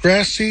Agway's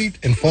grass seed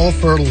and fall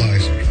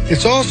fertilizer.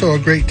 It's also a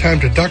great time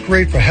to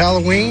decorate for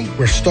Halloween.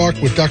 We're stocked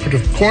with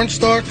decorative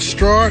cornstalk,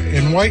 straw,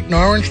 and white and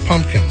orange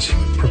pumpkins.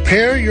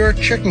 Prepare your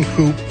chicken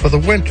coop for the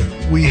winter.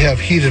 We have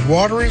heated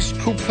waterers,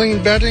 coop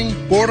clean bedding,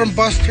 boredom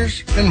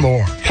busters, and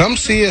more. Come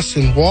see us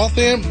in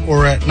Waltham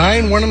or at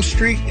 9 Wenham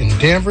Street in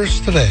Danvers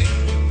today.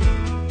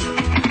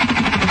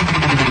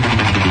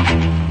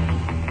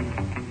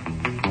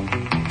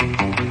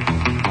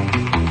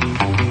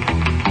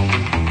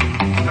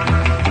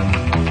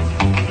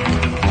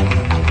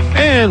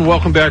 And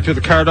welcome back to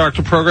the Car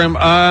Doctor program.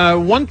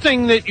 One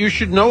thing that you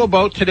should know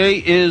about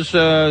today is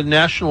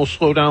National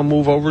Slow Down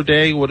Move Over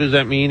Day. What does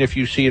that mean? If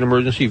you see an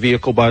emergency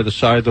vehicle by the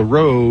side of the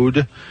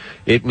road,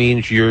 it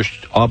means you're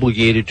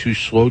obligated to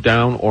slow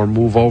down or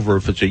move over.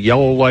 If it's a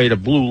yellow light, a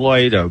blue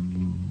light, a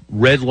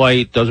red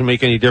light, doesn't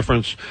make any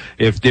difference.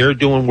 If they're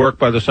doing work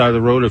by the side of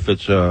the road, if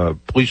it's a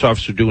police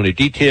officer doing a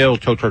detail,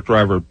 tow truck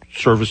driver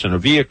servicing a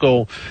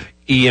vehicle,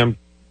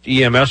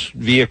 EMS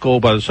vehicle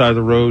by the side of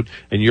the road,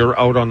 and you're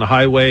out on the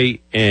highway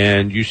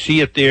and you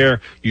see it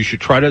there, you should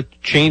try to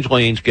change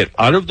lanes, get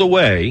out of the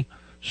way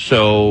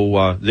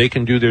so they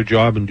can do their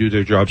job and do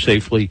their job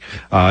safely.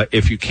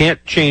 If you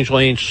can't change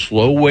lanes,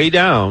 slow way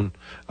down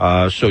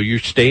so you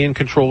stay in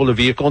control of the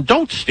vehicle. And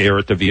don't stare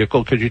at the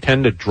vehicle because you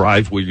tend to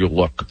drive where you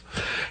look.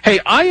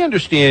 Hey, I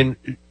understand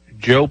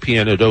Joe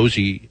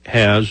Pianodozzi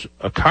has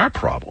a car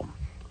problem.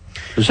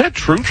 Is that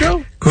true,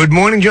 Joe? Good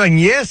morning, John.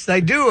 Yes, I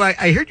do.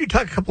 I heard you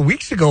talk a couple of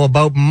weeks ago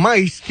about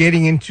mice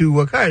getting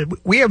into a car.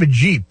 We have a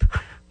Jeep.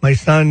 My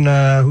son,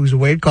 who's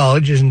away at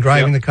college, isn't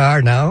driving the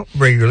car now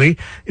regularly.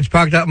 It's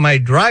parked out in my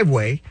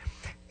driveway,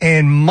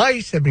 and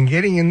mice have been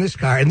getting in this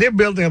car. And they're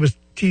building, I was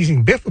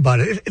teasing Biff about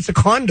it. It's a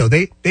condo.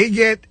 They're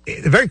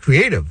very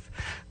creative.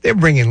 They're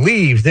bringing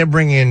leaves. They're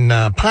bringing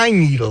pine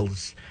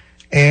needles.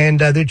 And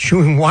they're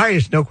chewing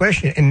wires, no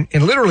question. And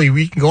literally,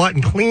 we can go out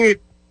and clean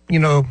it,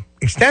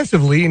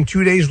 extensively, and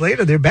 2 days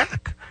later they're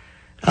back.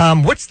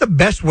 What's the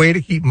best way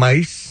to keep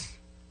mice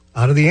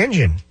out of the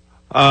engine?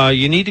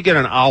 You need to get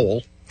an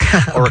owl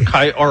or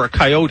a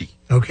coyote.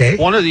 Okay.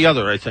 One or the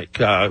other, I think.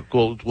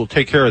 We'll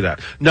take care of that.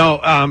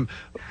 No,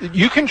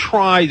 You can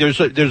try. There's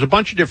a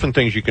bunch of different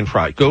things you can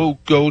try. Go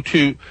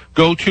to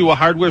a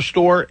hardware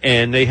store,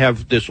 and they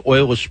have this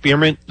oil of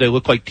spearmint. They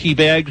look like tea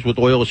bags with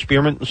oil of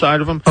spearmint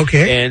inside of them.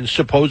 Okay. And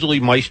supposedly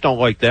mice don't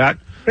like that.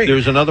 Great.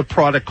 There's another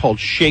product called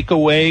Shake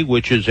Away,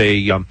 which is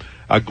a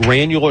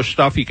granular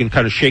stuff. You can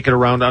kind of shake it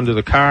around under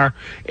the car,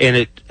 and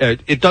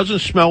it doesn't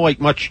smell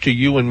like much to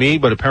you and me,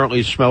 but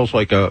apparently it smells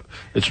like a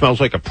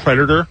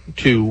predator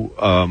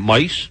to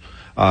mice.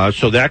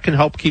 So that can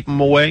help keep them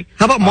away.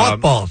 How about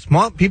mothballs?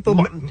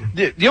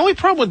 The only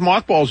problem with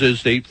mothballs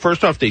is they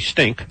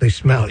stink. They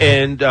smell.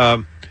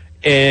 Yeah.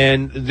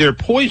 And they're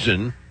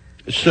poison.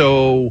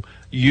 So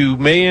you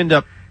may end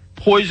up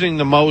poisoning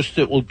the most.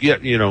 It will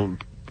get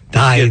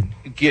die.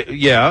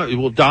 It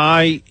will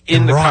die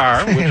in the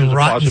car, which is a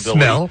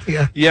possibility.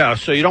 Smell. Yeah.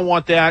 So you don't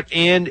want that.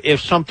 And if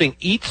something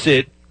eats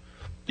it,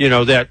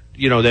 that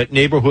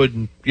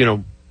neighborhood,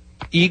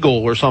 eagle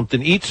or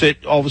something eats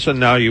it, all of a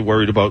sudden now you're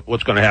worried about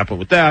what's going to happen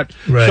with that.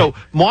 Right. So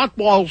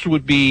mothballs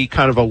would be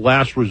kind of a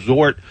last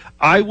resort.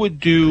 I would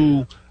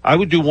do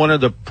one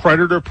of the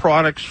Predator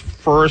products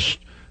first.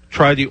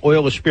 Try the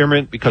oil of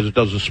spearmint because it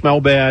doesn't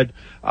smell bad.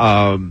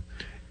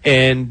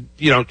 And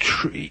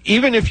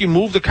even if you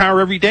move the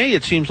car every day,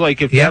 it seems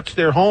like if that's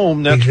their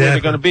home, that's where they're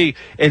going to be.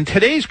 And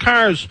today's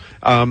cars,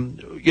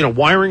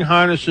 wiring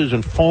harnesses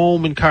and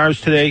foam in cars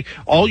today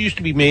all used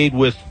to be made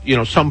with,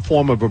 some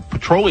form of a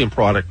petroleum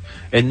product.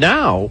 And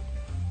now,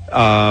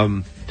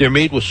 they're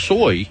made with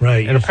soy.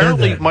 Right. And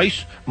apparently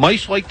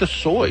mice like the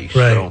soy.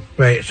 Right.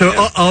 Right.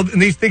 So all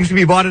these things can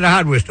be bought at a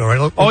hardware store,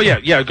 right? Oh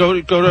yeah. Go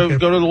to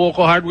the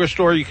local hardware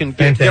store. You can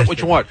get what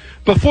you want.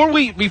 Before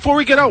we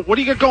get out, what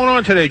do you got going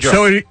on today, Joe?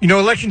 So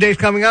Election Day is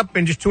coming up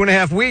in just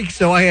 2.5 weeks.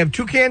 So I have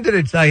two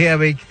candidates. I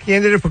have a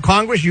candidate for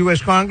Congress,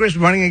 U.S. Congress,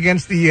 running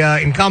against the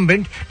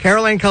incumbent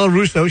Caroline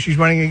Colarusso. She's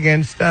running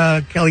against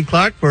Kelly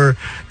Clark for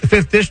the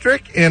 5th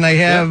District, and I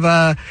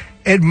have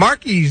Ed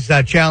Markey's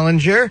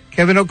challenger,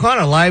 Kevin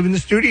O'Connor, live in the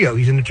studio.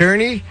 He's an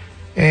attorney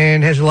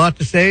and has a lot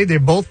to say. They're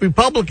both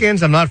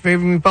Republicans. I'm not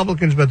favoring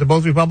Republicans, but they're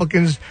both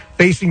Republicans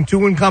facing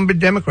two incumbent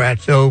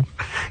Democrats. So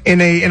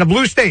in a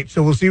blue state.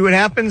 So we'll see what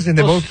happens. And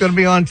they're both going to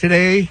be on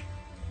today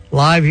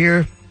live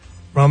here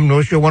from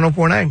North Shore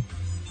 104.9.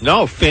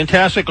 No,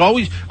 fantastic.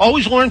 Always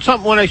learn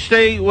something when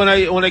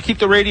I keep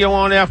the radio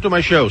on after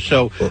my show.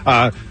 So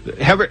have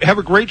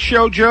a great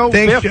show, Joe.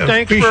 Thanks, Biff, Joe.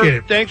 Appreciate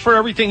it. Thanks for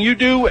everything you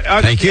do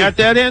Thank you. at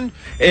that end.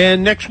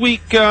 And next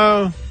week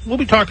we'll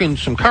be talking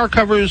some car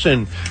covers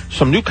and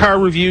some new car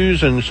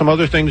reviews and some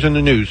other things in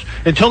the news.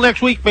 Until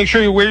next week, make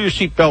sure you wear your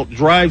seatbelt,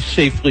 drive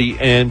safely,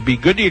 and be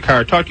good to your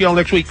car. Talk to you all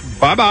next week.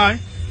 Bye-bye.